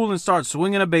his cool and starts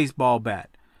swinging a baseball bat.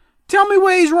 Tell me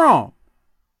where he's wrong.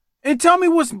 And tell me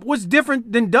what's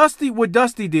different than what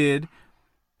Dusty did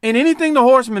and anything the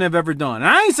Horsemen have ever done. And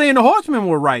I ain't saying the Horsemen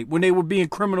were right when they were being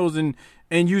criminals and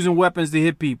using weapons to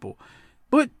hit people.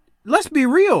 But let's be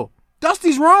real.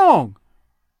 Dusty's wrong.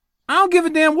 I don't give a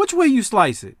damn which way you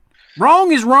slice it.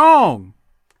 Wrong is wrong.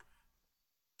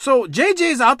 So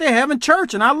JJ's out there having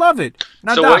church, and I love it.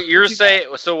 Now, so Doc, what you're saying?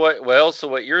 So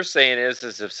what you're saying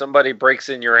is if somebody breaks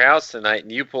in your house tonight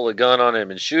and you pull a gun on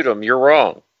him and shoot him, you're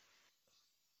wrong.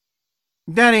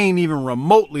 That ain't even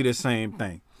remotely the same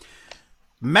thing.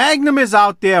 Magnum is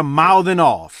out there mouthing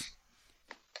off.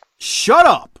 Shut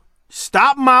up.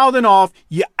 Stop mouthing off.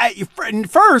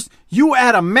 First, you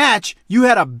at a match, you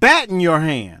had a bat in your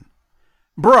hand.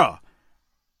 Bruh,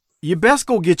 you best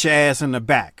go get your ass in the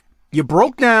back. You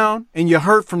broke down and you're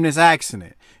hurt from this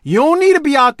accident. You don't need to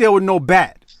be out there with no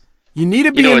bat. You need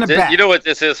to be in the back. You know what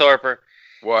this is, Harper?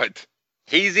 What?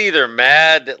 He's either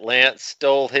mad that Lance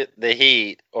stole the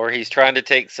heat, or he's trying to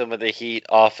take some of the heat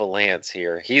off of Lance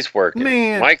here. He's working.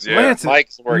 Man, Mike's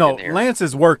working here. Lance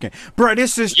is working. Bro,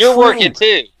 this is You're true. working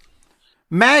too.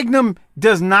 Magnum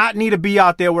does not need to be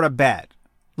out there with a bat.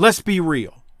 Let's be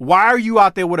real. Why are you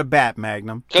out there with a bat,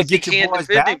 Magnum? Because he can't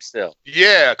defend himself.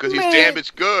 Yeah, because he's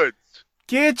damaged goods.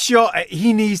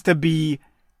 He needs to be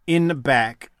in the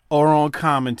back or on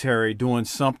commentary doing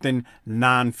something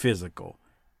non-physical.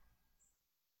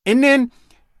 And then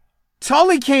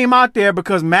Tully came out there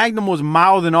because Magnum was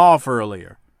mouthing off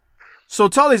earlier. So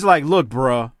Tully's like, look,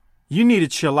 bruh, you need to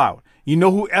chill out. You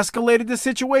know who escalated the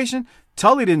situation?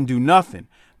 Tully didn't do nothing.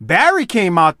 Barry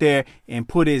came out there and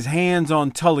put his hands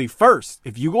on Tully first.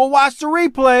 If you go watch the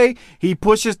replay, he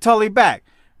pushes Tully back.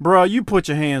 Bruh, you put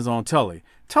your hands on Tully.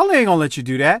 Tully ain't gonna let you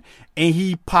do that. And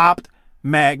he popped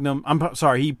Barry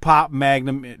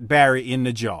in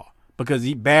the jaw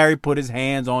because Barry put his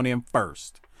hands on him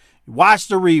first. Watch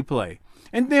the replay.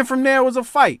 And then from there was a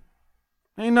fight.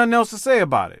 Ain't nothing else to say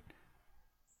about it.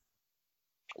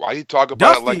 Why you talk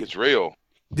about it like it's real?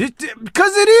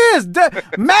 Because it is.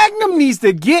 Magnum needs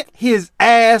to get his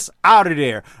ass out of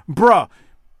there. Bruh,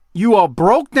 you are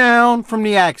broke down from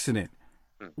the accident.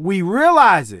 We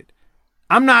realize it.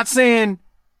 I'm not saying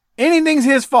anything's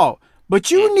his fault, but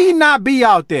you need not be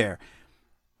out there.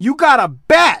 You got a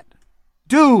bat.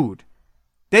 Dude,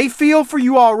 they feel for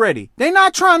you already. They're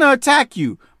not trying to attack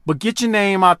you, but get your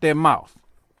name out their mouth.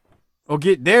 Or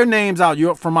get their names out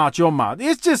your mouth.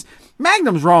 It's just,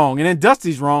 Magnum's wrong, and then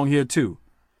Dusty's wrong here too.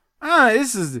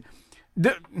 The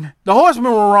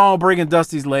Horsemen were wrong breaking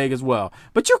Dusty's leg as well.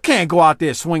 But you can't go out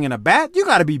there swinging a bat. You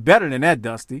got to be better than that,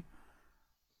 Dusty.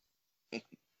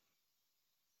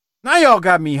 Now y'all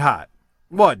got me hot.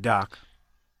 What, Doc?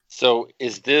 So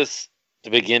is this the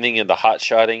beginning of the hot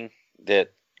shotting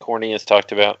that Corny has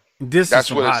talked about?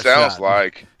 That's what it sounds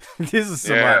like. This is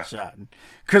some hot shotting.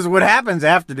 Because what happens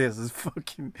after this is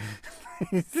fucking...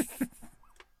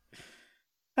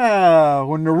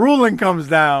 when the ruling comes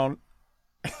down...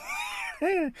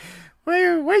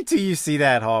 wait till you see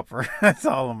that, Harper. That's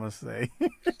all I'm going to say.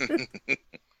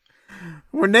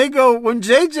 When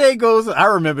JJ goes... I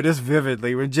remember this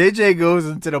vividly. When JJ goes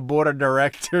into the board of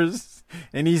directors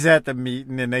and he's at the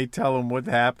meeting and they tell him what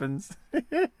happens...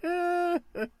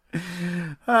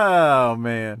 Oh,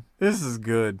 man. This is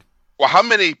good. Well, how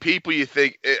many people you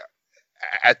think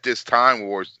at this time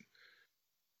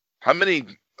how many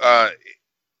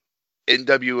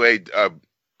NWA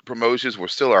promotions were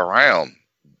still around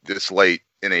this late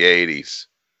in the 80s?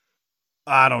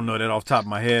 I don't know that off the top of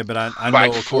my head, but I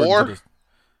like know according to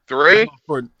three?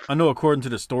 I know according to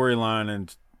the storyline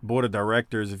and board of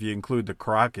directors, if you include the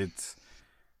Crockett's,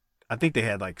 I think they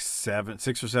had like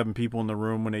 6 or 7 people in the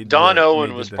room when they Don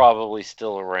Owen was probably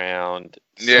still around.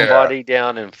 Somebody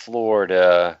down in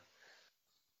Florida.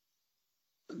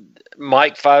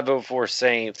 Mike 504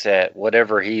 Saints at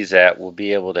whatever he's at will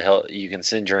be able to help. You can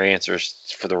send your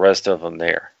answers for the rest of them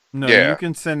there. No, you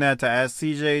can send that to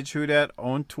AskCJ Who Dat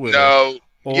on Twitter. No,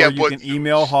 or you can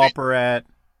email Harper at.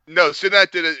 No, send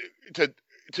that to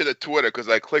the Twitter because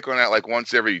I click on that like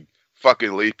once every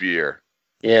fucking leap year.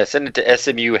 Yeah, send it to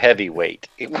SMU Heavyweight.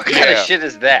 What kind of shit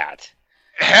is that?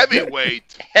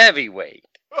 Heavyweight? Heavyweight.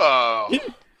 Oh. He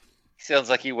sounds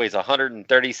like he weighs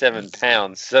 137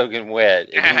 pounds soaking wet,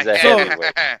 and he's a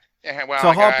heavyweight.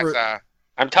 So Harper,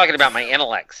 I'm talking about my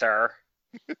intellect, sir.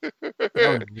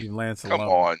 Leave Lance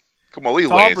alone. Come on, leave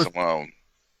Lance alone.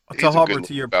 To Harper,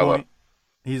 to your point,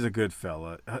 he's a good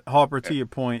fella. Harper, to your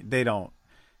point, they don't.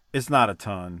 It's not a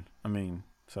ton. I mean,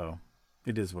 so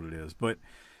it is what it is. But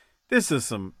this is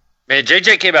some. Man,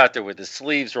 JJ came out there with his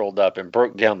sleeves rolled up and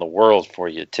broke down the world for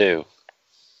you too.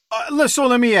 So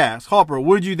let me ask, Harper,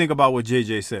 what did you think about what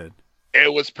JJ said?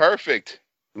 It was perfect.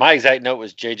 My exact note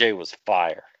was JJ was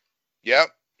fire. Yep,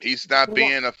 he's not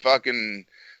being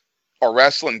a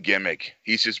wrestling gimmick.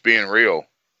 He's just being real.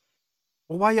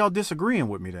 Well, why y'all disagreeing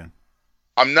with me then?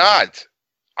 I'm not.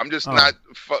 I'm just not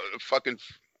fucking.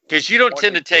 Because you don't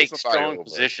tend to take strong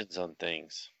positions on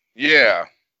things. Yeah.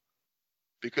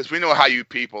 Because we know how you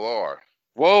people are.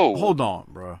 Whoa. Hold on,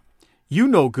 bro. You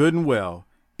know good and well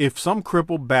if some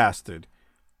crippled bastard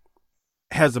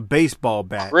has a baseball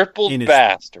bat. Crippled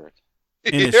bastard.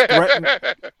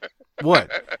 What?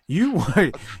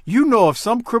 You know if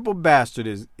some crippled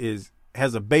bastard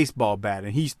has a baseball bat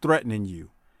and he's threatening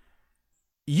you,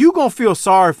 you gonna feel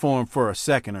sorry for him for a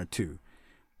second or two.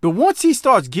 But once he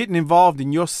starts getting involved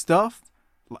in your stuff,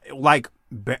 like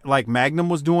Magnum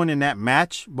was doing in that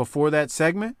match before that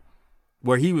segment,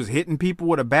 where he was hitting people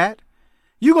with a bat,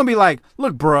 you're gonna be like,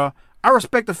 look, bruh, I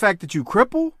respect the fact that you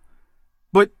cripple,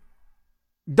 but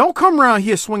don't come around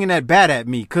here swinging that bat at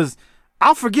me, because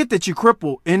I'll forget that you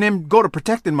cripple and then go to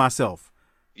protecting myself.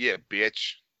 Yeah,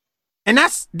 bitch. And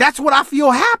that's what I feel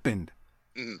happened.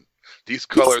 These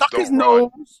colors don't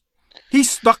run. He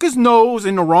stuck his nose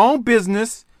in the wrong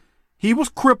business. He was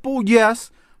crippled,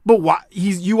 yes, but why?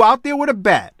 You out there with a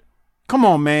bat. Come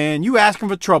on, man. You asking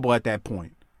for trouble at that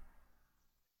point.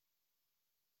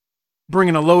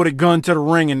 Bringing a loaded gun to the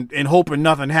ring and hoping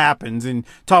nothing happens and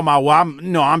talking about,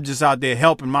 well, I'm just out there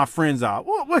helping my friends out.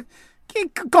 What?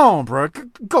 Go on, bro.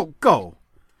 Go.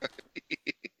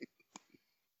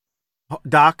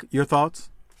 Doc, your thoughts?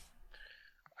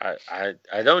 I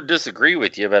don't disagree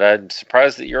with you, but I'm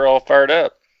surprised that you're all fired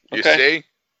up. Okay. You see?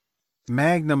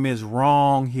 Magnum is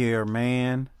wrong here,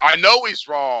 man. I know he's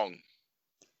wrong.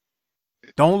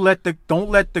 Don't let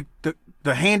the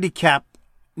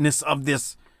handicapness of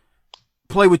this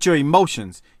play with your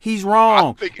emotions. He's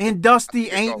wrong. And Dusty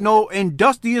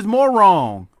Dusty is more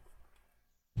wrong.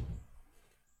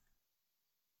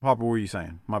 Harper, what were you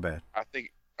saying? My bad. I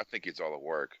think it's all at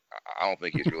work. I don't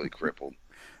think he's really crippled.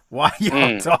 Why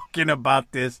y'all talking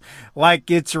about this like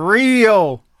it's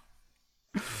real?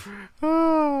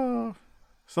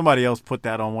 Somebody else put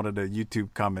that on one of the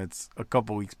YouTube comments a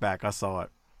couple weeks back. I saw it.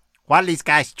 Why do these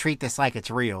guys treat this like it's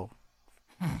real?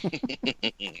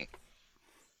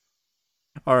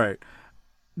 All right.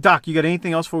 Doc, you got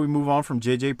anything else before we move on from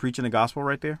JJ preaching the gospel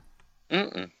right there?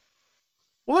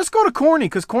 Well, let's go to Corny,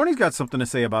 because Corny's got something to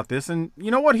say about this, and you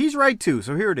know what? He's right, too,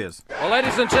 so here it is. Well,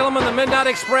 ladies and gentlemen, the Midnight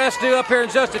Express due up here in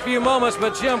just a few moments,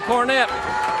 but Jim Cornette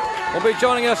will be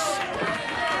joining us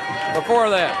before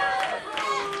that.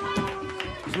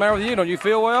 What's the matter with you? Don't you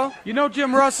feel well? You know,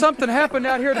 Jim Ross, something happened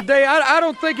out here today. I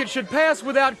don't think it should pass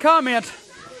without comment.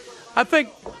 I think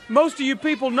most of you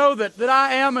people know that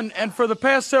I am, and for the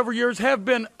past several years, have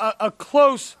been a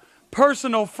close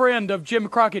personal friend of Jim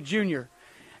Crockett Jr.,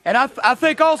 and I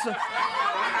think also,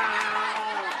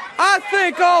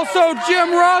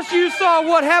 Jim Ross, you saw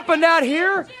what happened out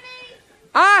here.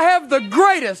 I have the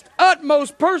greatest,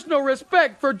 utmost personal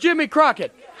respect for Jimmy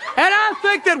Crockett. And I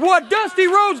think that what Dusty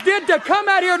Rhodes did to come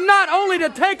out here not only to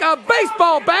take a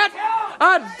baseball bat,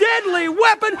 a deadly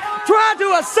weapon, try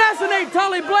to assassinate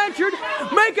Tully Blanchard,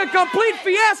 make a complete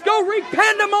fiasco, wreak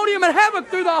pandemonium and havoc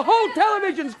through the whole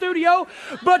television studio,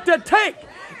 but to take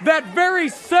that very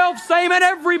self-same, and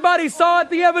everybody saw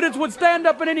it, the evidence would stand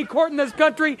up in any court in this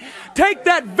country, take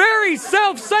that very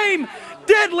self-same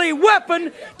deadly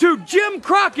weapon to Jim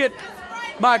Crockett,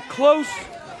 my close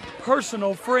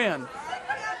personal friend,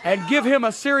 and give him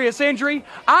a serious injury.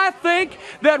 I think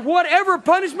that whatever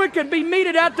punishment can be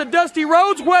meted out to Dusty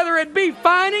Rhodes, whether it be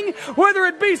fining, whether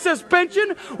it be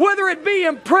suspension, whether it be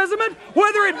imprisonment,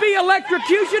 whether it be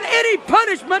electrocution, any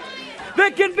punishment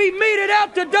that can be meted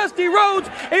out to Dusty Rhodes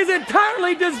is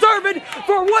entirely deserved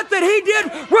for what that he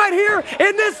did right here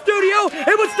in this studio.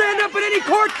 It would stand up in any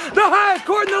court, the highest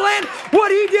court in the land, what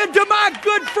he did to my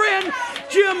good friend,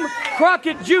 Jim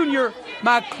Crockett Jr.,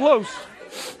 my close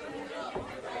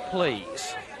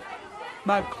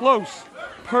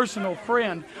personal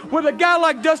friend. With a guy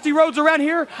like Dusty Rhodes around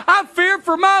here, I fear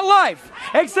for my life.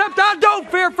 Except I don't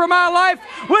fear for my life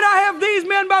when I have these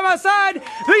men by my side, the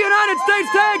United States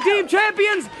Tag Team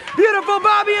Champions, Beautiful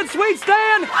Bobby and Sweet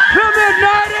Stan, the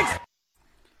Midnight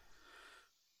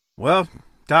Well,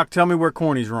 Doc, tell me where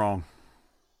Corny's wrong.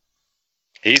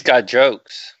 He's got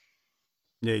jokes.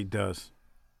 Yeah, he does.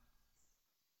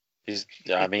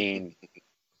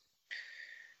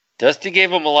 Dusty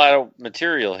gave him a lot of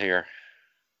material here.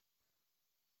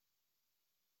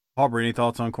 Harper, any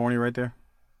thoughts on Corny right there?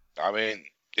 I mean,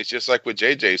 it's just like what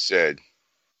JJ said.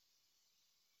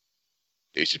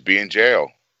 They should be in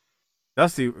jail.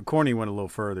 Corny went a little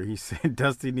further. He said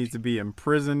Dusty needs to be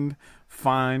imprisoned,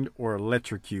 fined, or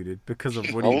electrocuted because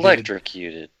of what he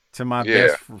did to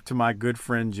my good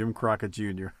friend Jim Crockett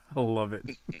Jr. I love it.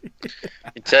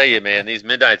 I tell you, man, these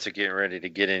Midnights are getting ready to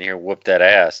get in here and whoop that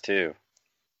ass too.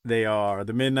 They are.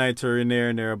 The Midnights are in there,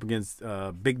 and they're up against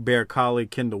Big Bear colleague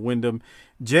Kendall Windham.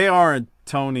 JR and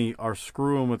Tony are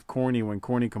screwing with Corny when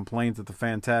Corny complains that the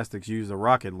Fantastics use a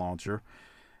rocket launcher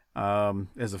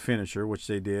as a finisher, which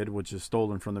they did, which is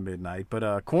stolen from the Midnight.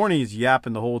 But Corny's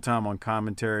yapping the whole time on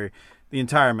commentary, the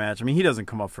entire match. I mean, he doesn't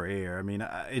come up for air. I mean,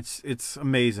 it's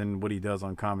amazing what he does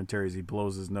on commentary as he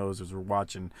blows his nose as we're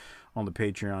watching on the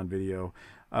Patreon video.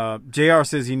 JR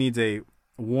says he needs a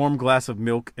warm glass of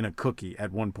milk and a cookie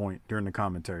at one point during the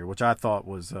commentary, which I thought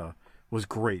was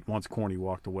great once Corny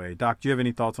walked away. Doc, do you have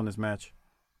any thoughts on this match?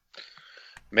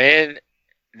 Man,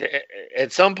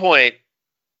 at some point,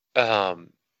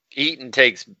 Eaton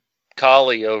takes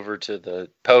Collie over to the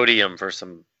podium for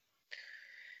some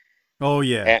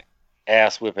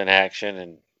ass whipping action,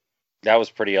 and that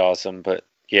was pretty awesome. But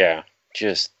yeah,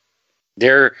 just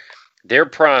they're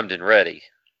primed and ready.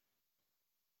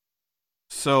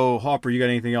 So, Harper, you got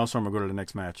anything else, or I'm going to go to the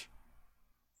next match?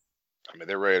 I mean,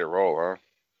 they're ready to roll, huh?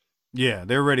 Yeah,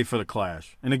 they're ready for the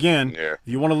Clash. And again, if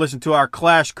you want to listen to our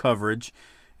Clash coverage,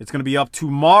 it's going to be up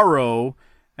tomorrow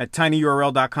at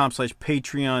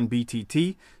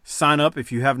tinyurl.com/PatreonBTT. Sign up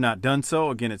if you have not done so.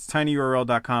 Again, it's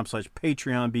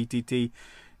tinyurl.com/PatreonBTT.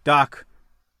 Doc,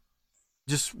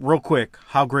 just real quick,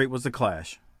 how great was the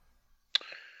Clash?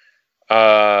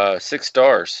 6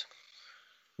 stars.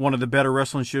 One of the better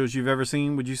wrestling shows you've ever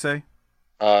seen, would you say?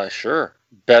 Sure.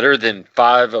 Better than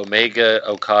 5 Omega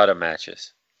Okada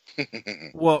matches.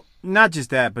 Well, not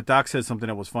just that, but Doc said something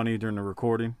that was funny during the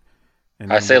recording.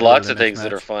 And I say lots of things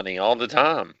that are funny all the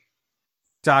time.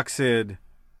 Doc said,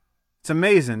 it's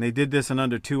amazing. They did this in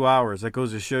under 2 hours. That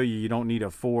goes to show you don't need a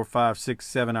 4, 5, 6,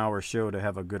 7 hour show to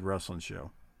have a good wrestling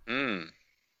show.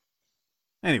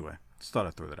 Anyway, just thought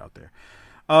I'd throw that out there.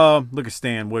 Look at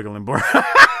Stan wiggling, bro.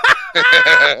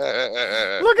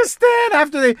 Look at Stan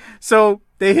after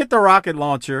they hit the rocket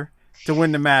launcher to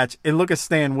win the match, and look at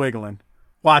Stan wiggling.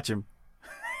 Watch him.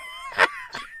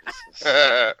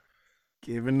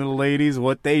 Giving the ladies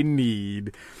what they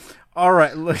need. All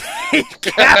right, look.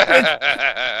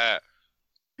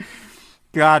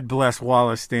 God bless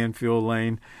Wallace Stanfield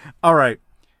Lane. All right.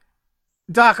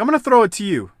 Doc, I'm going to throw it to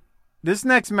you. This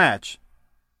next match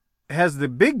has the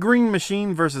Big Green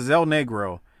Machine versus El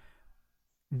Negro.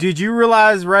 Did you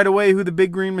realize right away who the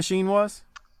Big Green Machine was?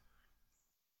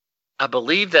 I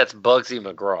believe that's Bugsy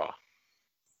McGraw.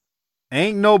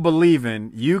 Ain't no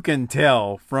believing. You can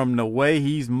tell from the way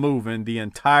he's moving the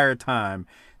entire time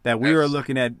that we are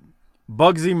looking at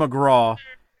Bugsy McGraw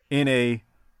in a,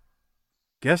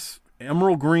 guess,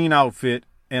 emerald green outfit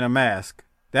and a mask.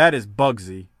 That is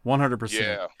Bugsy, 100%.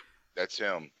 Yeah, that's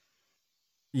him.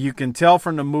 You can tell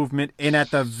from the movement, and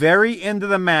at the very end of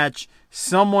the match,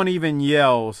 someone even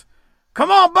yells,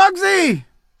 "Come on, Bugsy!"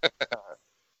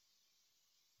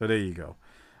 So there you go.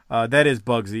 That is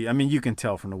Bugsy. I mean, you can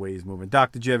tell from the way he's moving.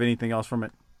 Doc, did you have anything else from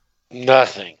it?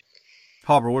 Nothing.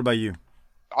 Harper, what about you?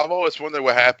 I've always wondered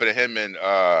what happened to him and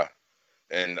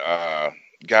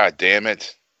God damn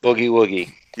it, Boogie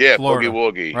Woogie. Yeah, Florida, Boogie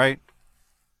Woogie. Right?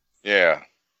 Yeah.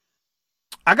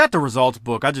 I got the results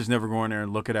book. I just never go in there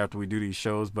and look at it after we do these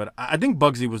shows, but I think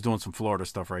Bugsy was doing some Florida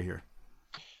stuff right here.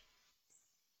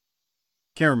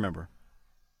 Can't remember.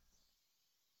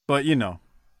 But, you know,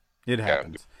 it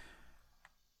happens.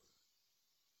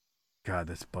 God,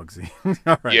 that's Bugsy.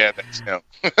 All right. Yeah, that's him.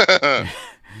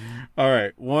 All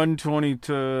right,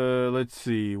 122. Let's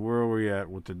see. Where are we at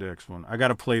with the next one? I got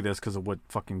to play this because of what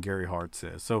fucking Gary Hart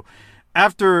says. So,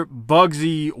 after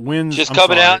Bugsy wins... Just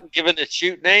coming out and giving the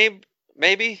shoot name,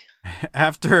 maybe?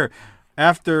 After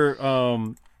I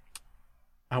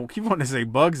keep wanting to say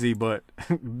Bugsy, but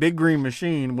Big Green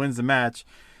Machine wins the match.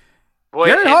 Boy,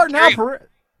 Gary Hart now...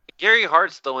 Gary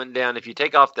Hart's throwing down, if you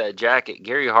take off that jacket,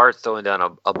 Gary Hart's throwing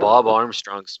down a Bob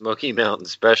Armstrong Smoky Mountain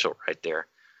special right there.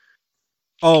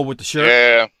 Oh, with the shirt?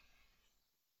 Yeah.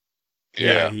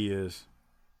 Yeah, he is.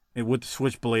 And with the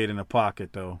switchblade in the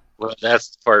pocket, though. Well, that's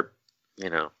the part,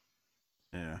 you know.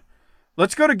 Yeah.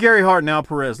 Let's go to Gary Hart now,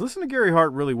 Perez. Listen to Gary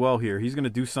Hart really well here. He's going to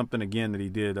do something again that he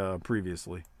did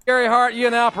previously. Gary Hart, you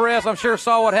and Al Perez, I'm sure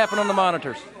saw what happened on the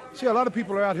monitors. See, a lot of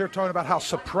people are out here talking about how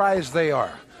surprised they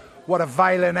are. What a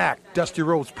violent act Dusty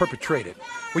Rhodes perpetrated.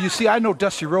 Well, you see, I know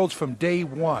Dusty Rhodes from day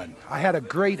one. I had a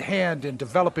great hand in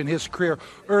developing his career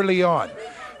early on.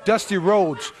 Dusty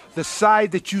Rhodes, the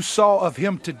side that you saw of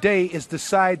him today is the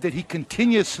side that he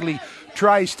continuously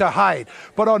tries to hide.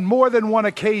 But on more than one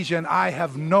occasion, I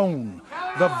have known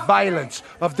the violence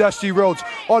of Dusty Rhodes.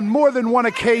 On more than one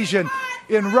occasion,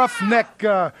 in roughneck,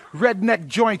 redneck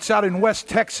joints out in West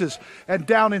Texas and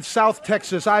down in South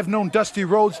Texas, I've known Dusty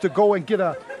Rhodes to go and get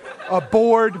a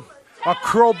board, a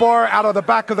crowbar out of the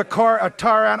back of the car, a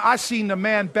tar iron. I've seen the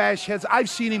man bash heads.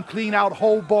 I've seen him clean out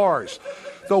whole bars.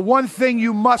 The one thing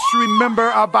you must remember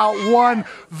about one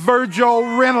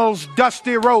Virgil Reynolds,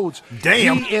 Dusty Rhodes.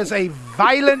 Damn. He is a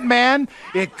violent man.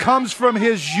 It comes from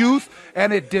his youth,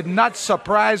 and it did not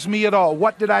surprise me at all.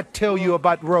 What did I tell you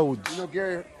about Rhodes? You know,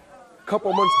 Gary, a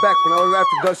couple months back when I was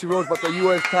after Dusty Rhodes about the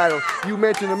U.S. title, you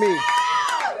mentioned to me,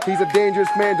 he's a dangerous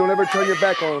man. Don't ever turn your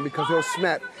back on him because he'll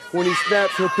snap. When he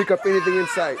snaps, he'll pick up anything in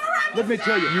sight. Let me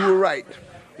tell you. You were right.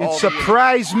 It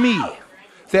surprised me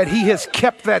that he has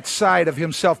kept that side of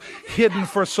himself hidden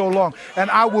for so long. And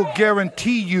I will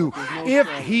guarantee you, if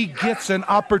he gets an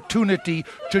opportunity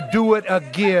to do it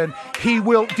again, he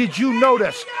will. Did you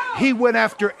notice? He went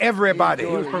after everybody.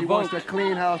 He wants to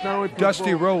clean house. Not only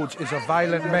Dusty Rhodes is a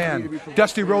violent man.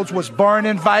 Dusty Rhodes was born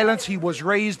in violence. He was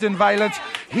raised in violence.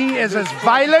 He is as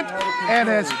violent and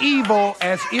as evil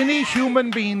as any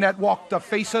human being that walked the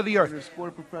face of the earth. In the sport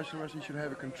of professional wrestling, you should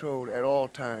have it controlled at all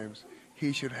times.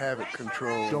 He should have it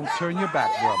controlled. Don't turn your back,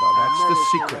 brother. That's the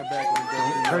secret.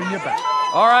 Don't turn your back.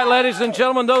 All right, ladies and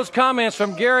gentlemen, those comments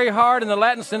from Gary Hart and the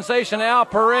Latin sensation Al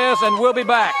Perez, and we'll be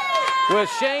back with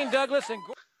Shane Douglas and...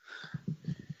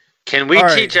 Can we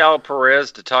teach Al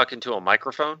Perez to talk into a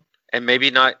microphone and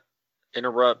maybe not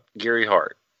interrupt Gary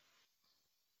Hart?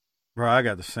 Bro, I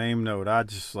got the same note. I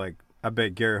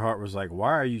bet Gary Hart was like,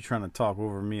 why are you trying to talk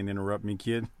over me and interrupt me,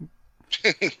 kid?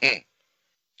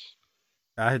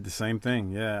 I had the same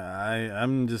thing. Yeah,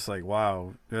 I'm just like,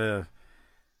 wow. Damn,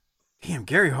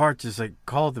 Gary Hart just like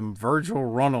called him Virgil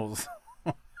Reynolds.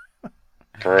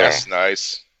 That's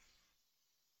nice.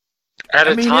 At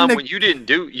a time when you didn't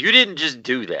just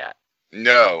do that.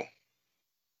 No.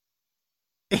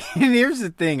 And here's the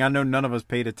thing. I know none of us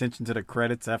paid attention to the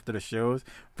credits after the shows.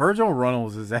 Virgil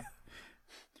Reynolds is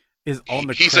on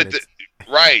the credits.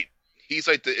 Right. He's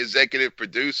like the executive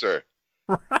producer.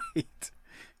 Right.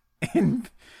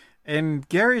 And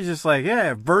Gary's just like,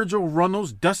 yeah, Virgil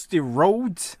Reynolds, Dusty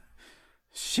Rhodes.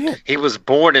 Shit. He was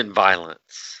born in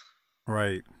violence.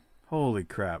 Right. Holy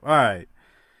crap. All right.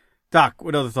 Doc,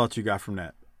 what other thoughts you got from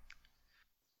that?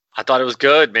 I thought it was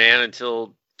good, man,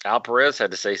 until Al Perez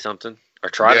had to say something or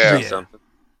try to say something.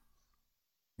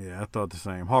 Yeah, I thought the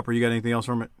same. Harper, you got anything else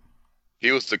from it?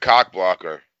 He was the cock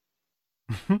blocker.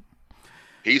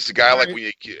 He's the guy like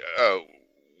when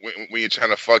you're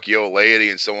trying to fuck your old lady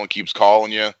and someone keeps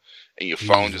calling you and your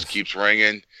phone just keeps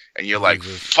ringing and you're like,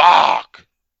 fuck.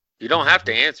 You don't have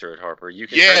to answer it, Harper. You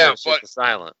can turn that shit to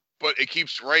silent. But it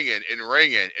keeps ringing and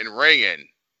ringing and ringing.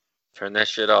 Turn that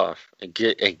shit off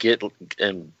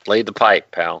and lay the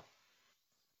pipe, pal.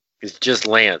 It's just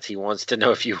Lance. He wants to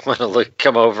know if you want to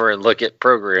come over and look at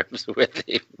programs with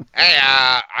him. Hey,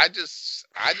 I just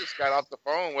got off the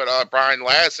phone with Brian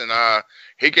Lass, and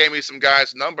he gave me some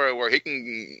guy's number where he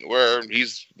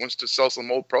wants to sell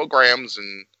some old programs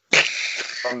and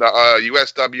from the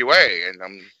USWA, and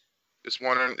I'm just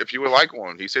wondering if you would like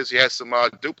one. He says he has some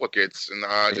duplicates, and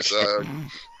just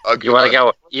you want to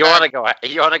go? You want to go?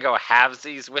 You want to go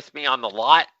halvesies with me on the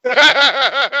lot?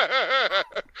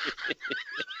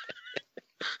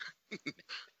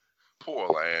 Poor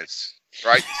Lance,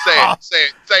 right? Say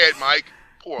it, Mike.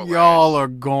 Poor Lance. Y'all are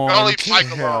going Don't leave to Mike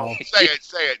hell. alone. Say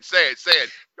it.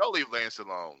 Don't leave Lance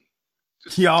alone.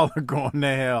 Y'all are going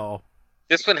to hell.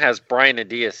 This one has Brian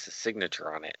Adias'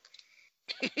 signature on it.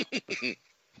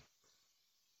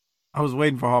 I was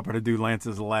waiting for Harper to do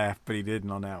Lance's laugh, but he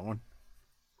didn't on that one.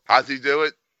 How's he do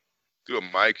it? Do it,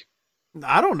 Mike.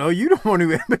 I don't know. You the one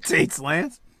who imitates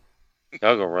Lance.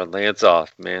 Y'all gonna run Lance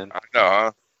off, man. I know,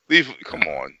 huh? Come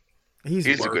on. He's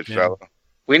a good fella.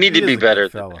 We need to be better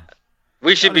than that.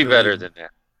 We should be better than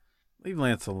that. Leave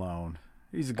Lance alone.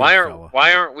 He's a good fella.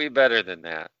 Why aren't we better than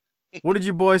that? What did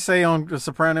your boy say on The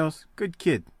Sopranos? Good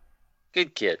kid.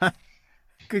 Good kid.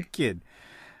 Good kid.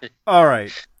 All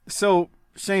right. So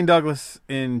Shane Douglas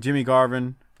and Jimmy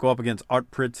Garvin go up against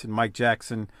Art Pritz and Mike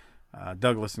Jackson.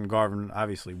 Douglas and Garvin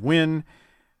obviously win.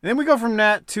 And then we go from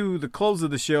that to the close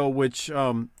of the show, which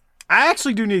I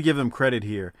actually do need to give them credit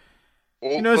here.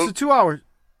 Well, it's a 2 hour.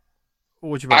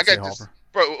 What you about to say, Harper?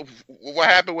 Bro, what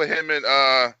happened with him and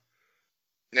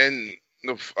And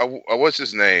what's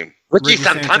his name? Ricky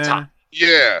Santana.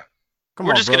 Yeah.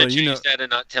 We're just going to change that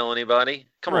and not tell anybody.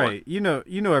 Come on. Right. You know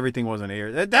everything wasn't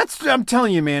aired. I'm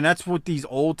telling you, man, that's what these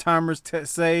old timers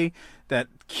say. That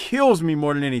kills me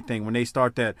more than anything when they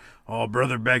start that, oh,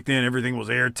 brother, back then everything was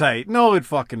airtight. No, it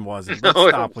fucking wasn't. Let's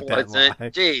stop with that lie.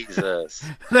 Jesus.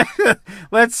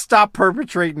 Let's stop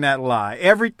perpetrating that lie.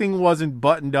 Everything wasn't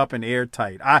buttoned up and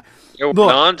airtight. Look,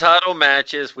 non-title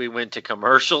matches. We went to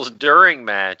commercials during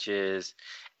matches,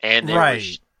 and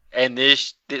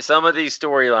some of these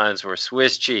storylines were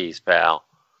Swiss cheese, pal.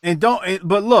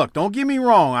 But look, don't get me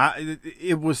wrong.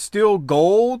 It was still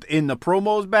gold, and the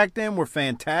promos back then were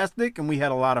fantastic, and we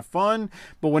had a lot of fun.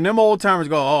 But when them old timers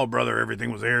go, "Oh, brother,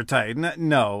 everything was airtight,"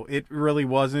 no, it really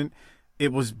wasn't.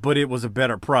 It was a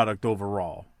better product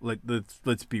overall. Like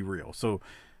let's be real. So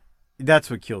that's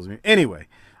what kills me. Anyway,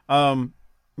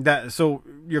 so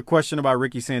your question about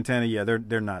Ricky Santana, yeah,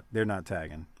 they're not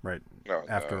tagging right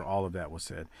after all of that was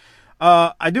said.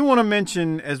 I do want to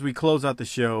mention as we close out the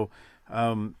show.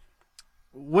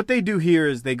 What they do here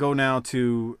is they go now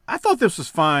to, I thought this was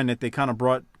fine that they kind of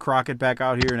brought Crockett back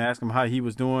out here and asked him how he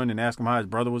was doing and asked him how his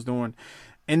brother was doing.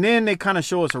 And then they kind of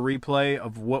show us a replay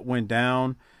of what went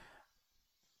down.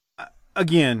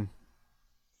 Again,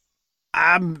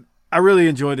 I really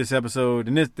enjoyed this episode,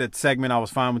 and that segment I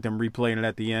was fine with them replaying it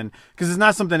at the end because it's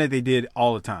not something that they did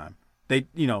all the time.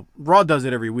 Raw does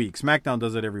it every week. SmackDown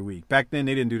does it every week. Back then,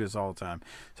 they didn't do this all the time.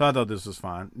 So I thought this was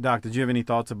fine. Doc, did you have any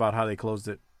thoughts about how they closed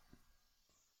it?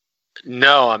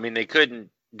 No, I mean, they couldn't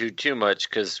do too much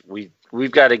because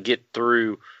we've got to get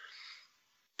through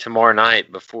tomorrow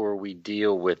night before we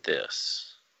deal with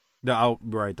this.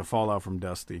 The fallout from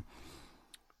Dusty.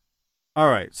 All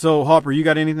right. So, Harper, you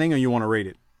got anything or you want to rate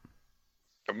it?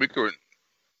 We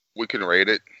can rate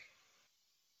it.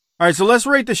 All right, so let's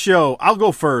rate the show. I'll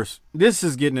go first. This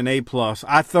is getting an A+.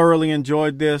 I thoroughly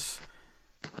enjoyed this.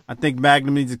 I think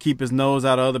Magnum needs to keep his nose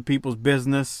out of other people's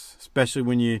business, especially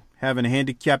when you're having a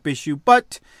handicap issue.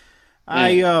 But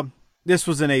this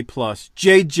was an A+.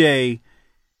 JJ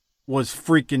was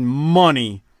freaking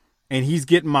money, and he's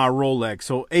getting my Rolex.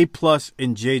 So A+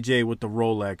 and JJ with the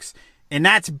Rolex. And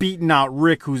that's beating out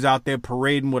Rick, who's out there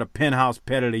parading with a Penthouse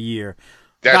Pet of the Year.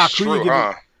 That's Doc, true,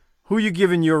 huh? Who are you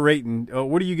giving your rating?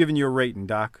 What are you giving your rating,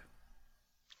 Doc?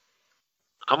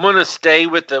 I'm going to stay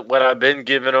with what I've been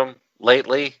giving them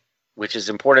lately, which is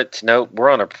important to note. We're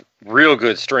on a real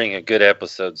good string of good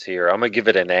episodes here. I'm going to give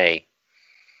it an A.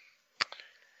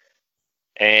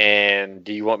 And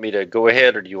do you want me to go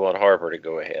ahead, or do you want Harper to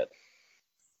go ahead?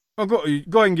 Oh, go ahead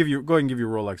and give your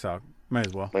Rolex out. Might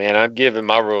as well. Man, I'm giving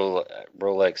my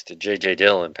Rolex to J.J.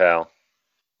 Dillon, pal.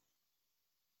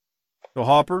 So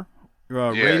Harper?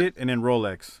 Rate it and then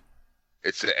Rolex.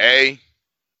 It's an A.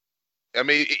 I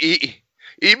mean,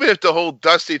 even if the whole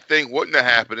Dusty thing wouldn't have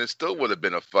happened, it still would have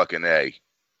been a fucking A.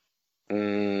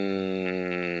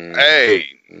 Hey,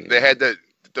 they had the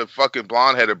fucking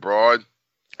blonde-headed broad.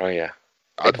 Oh yeah,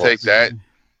 I'll take that.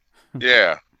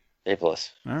 Yeah. A+. All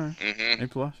right. Mm-hmm. A+.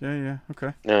 Yeah.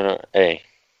 Okay. No, A.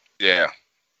 Yeah.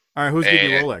 All right. Who's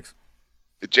getting your Rolex?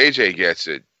 JJ gets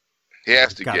it. He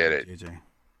has to get it. JJ.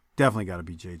 Definitely got to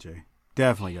be JJ.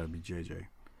 Definitely got to be JJ.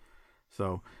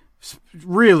 So,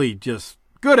 really just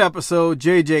good episode.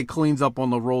 JJ cleans up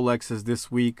on the Rolexes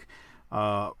this week.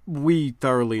 We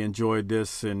thoroughly enjoyed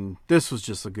this, and this was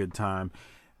just a good time.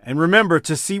 And remember,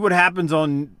 to see what happens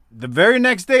on the very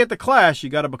next day at the Clash, you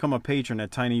got to become a patron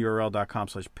at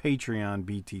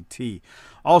tinyurl.com/PatreonBTT.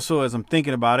 Also, as I'm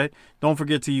thinking about it, don't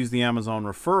forget to use the Amazon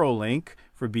referral link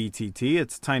for BTT.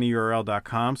 It's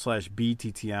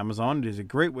tinyurl.com/BTTAmazon. It is a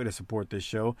great way to support this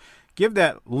show. Give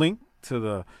that link to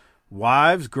the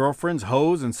wives, girlfriends,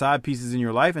 hoes, and side pieces in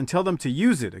your life and tell them to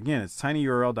use it. Again, it's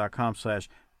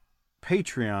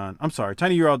tinyurl.com/Patreon. I'm sorry,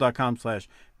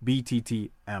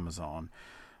 tinyurl.com/BTTAmazon.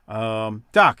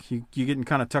 Doc, you getting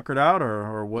kind of tuckered out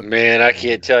or what? Man, I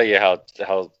can't tell you how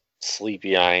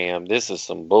sleepy I am. This is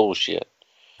some bullshit.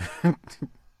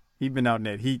 He's been out in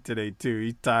that heat today too.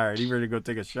 He's tired. He's ready to go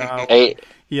take a shower. He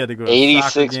had to go to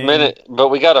 86 minutes, but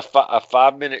we got a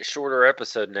 5-minute shorter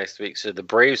episode next week, so the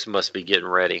Braves must be getting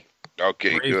ready.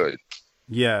 Okay, good.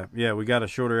 Yeah, we got a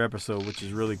shorter episode, which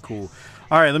is really cool.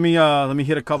 All right, let me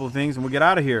hit a couple of things and we'll get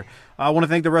out of here. I want to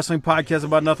thank the Wrestling Podcast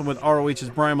About Nothing with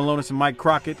ROH's Brian Malonis and Mike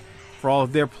Crockett for all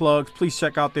of their plugs. Please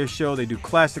check out their show. They do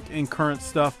classic and current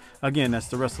stuff. Again, that's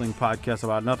the Wrestling Podcast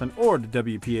About Nothing, or the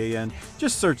WPAN.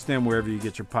 Just search them wherever you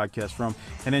get your podcast from.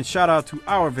 And then shout out to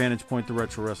our Vantage Point, the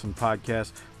Retro Wrestling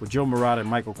Podcast, with Joe Murata and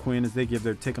Michael Quinn, as they give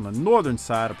their take on the northern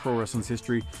side of pro wrestling's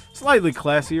history. Slightly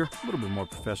classier, a little bit more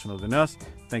professional than us.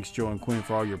 Thanks, Joe and Quinn,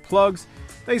 for all your plugs.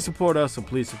 They support us, so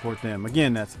please support them.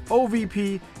 Again, that's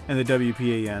OVP and the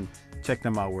WPAN. Check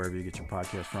them out wherever you get your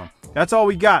podcast from. That's all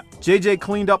we got. JJ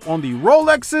cleaned up on the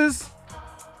Rolexes.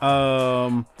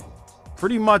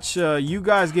 Pretty much, you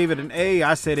guys gave it an A.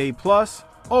 I said A+.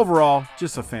 Overall,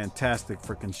 just a fantastic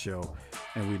freaking show,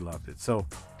 and we loved it. So,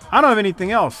 I don't have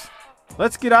anything else.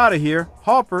 Let's get out of here.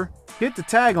 Harper, hit the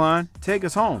tagline. Take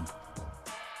us home.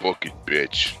 Book it,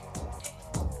 bitch.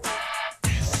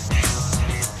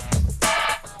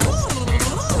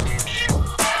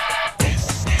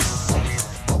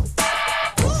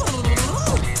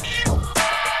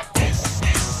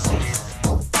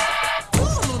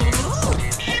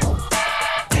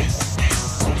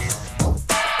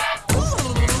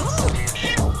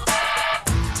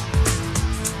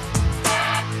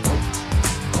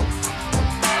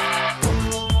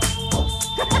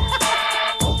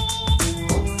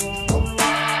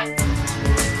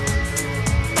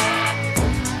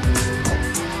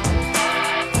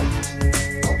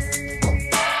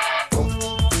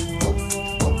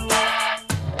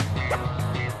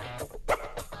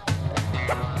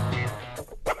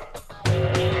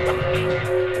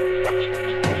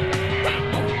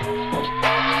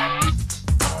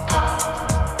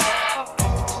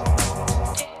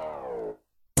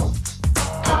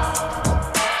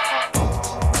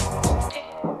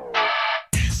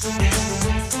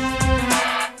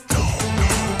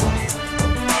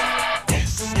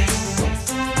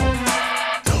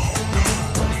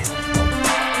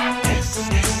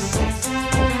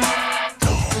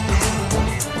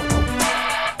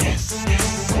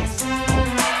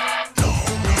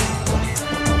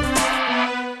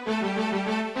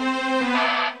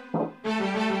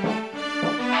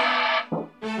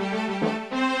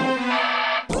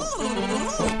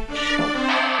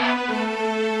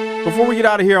 Before we get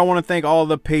out of here, I want to thank all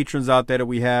the patrons out there that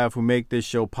we have who make this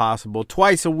show possible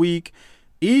twice a week,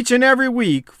 each and every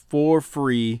week for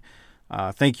free.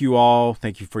 Thank you all.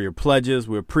 Thank you for your pledges.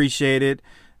 We appreciate it.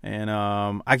 And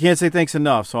I can't say thanks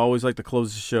enough, so I always like to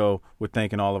close the show with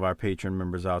thanking all of our patron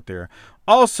members out there.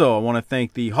 Also, I want to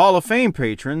thank the Hall of Fame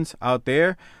patrons out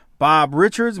there. Bob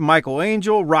Richards, Michael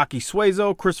Angel, Rocky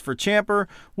Suezo, Christopher Champer,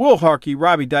 Will Harkey,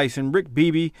 Robbie Dyson, Rick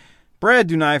Beebe, Brad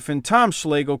Dunifin, Tom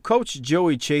Schlegel, Coach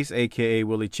Joey Chase, a.k.a.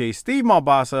 Willie Chase, Steve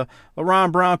Malbasa,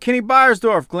 LaRon Brown, Kenny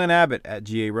Byersdorf, Glenn Abbott at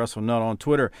GA WrestleNut on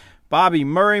Twitter, Bobby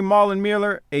Murray, Marlon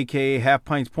Mueller, a.k.a. Half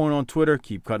Pints Point on Twitter.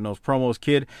 Keep cutting those promos,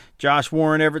 kid. Josh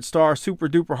Warren, Everett Starr, Super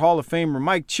Duper Hall of Famer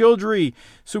Mike Childrey,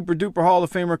 Super Duper Hall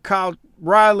of Famer Kyle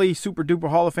Riley, Super Duper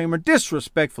Hall of Famer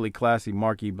Disrespectfully Classy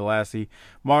Mark E. Blassie.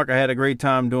 Mark, I had a great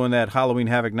time doing that Halloween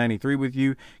Havoc 93 with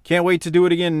you. Can't wait to do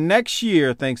it again next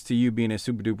year, thanks to you being a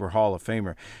Super Duper Hall of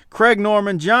Famer. Craig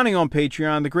Norman, Johnny on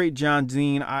Patreon, the great John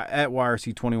Zine at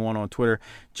YRC21 on Twitter,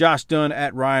 Josh Dunn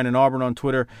at Ryan and Auburn on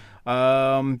Twitter.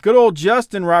 Good old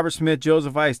Justin, Robert Smith,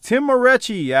 Joseph Ice, Tim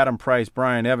Moretti, Adam Price,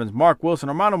 Brian Evans, Mark Wilson,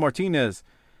 Armando Martinez,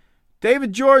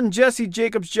 David Jordan, Jesse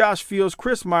Jacobs, Josh Fields,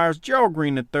 Chris Myers, Gerald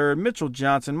Green III, Mitchell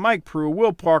Johnson, Mike Prue,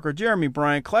 Will Parker, Jeremy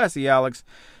Bryant, Classy Alex,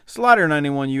 Slider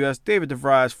 91 US, David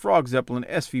DeVries, Frog Zeppelin,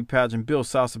 SV Pageant, Bill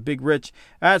Salsa, Big Rich,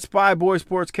 at Spy Boy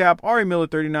Sports Cap, Ari Miller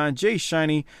 39, Jay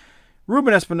Shiny,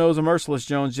 Ruben Espinoza, Merciless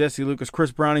Jones, Jesse Lucas,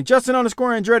 Chris Browning, Justin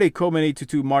 _Andretti, Coleman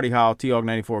 822, Marty Howell, T-Hog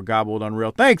 94, Gobbled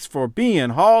Unreal. Thanks for being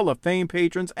Hall of Fame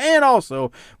patrons. And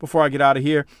also, before I get out of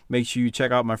here, make sure you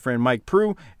check out my friend Mike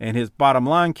Prue and his Bottom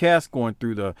Line cast going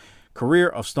through the career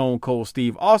of Stone Cold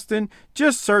Steve Austin.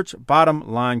 Just search Bottom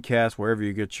Line Cast wherever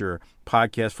you get your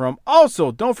podcast from.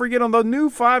 Also, don't forget on the new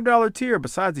 $5 tier,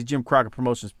 besides the Jim Crockett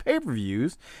Promotions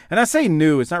pay-per-views, and I say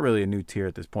new, it's not really a new tier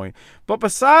at this point, but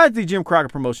besides the Jim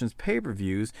Crockett Promotions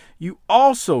pay-per-views, you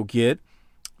also get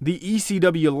the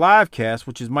ECW live cast,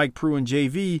 which is Mike Prue and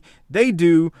JV. They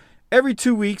do every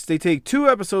 2 weeks. They take 2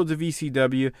 episodes of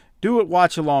ECW, do it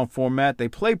watch-along format. They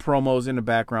play promos in the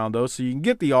background, though, so you can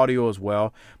get the audio as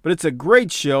well. But it's a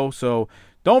great show, so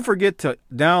don't forget to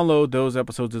download those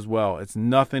episodes as well. It's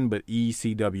nothing but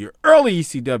ECW. Early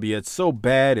ECW. It's so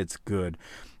bad, it's good.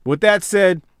 With that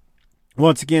said,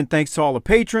 once again, thanks to all the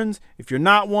patrons. If you're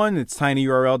not one, it's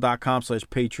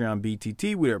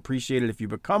tinyurl.com/PatreonBTT. We'd appreciate it if you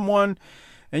become one.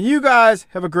 And you guys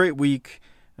have a great week.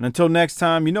 And until next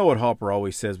time, you know what Harper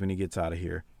always says when he gets out of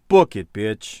here. Book it,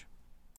 bitch.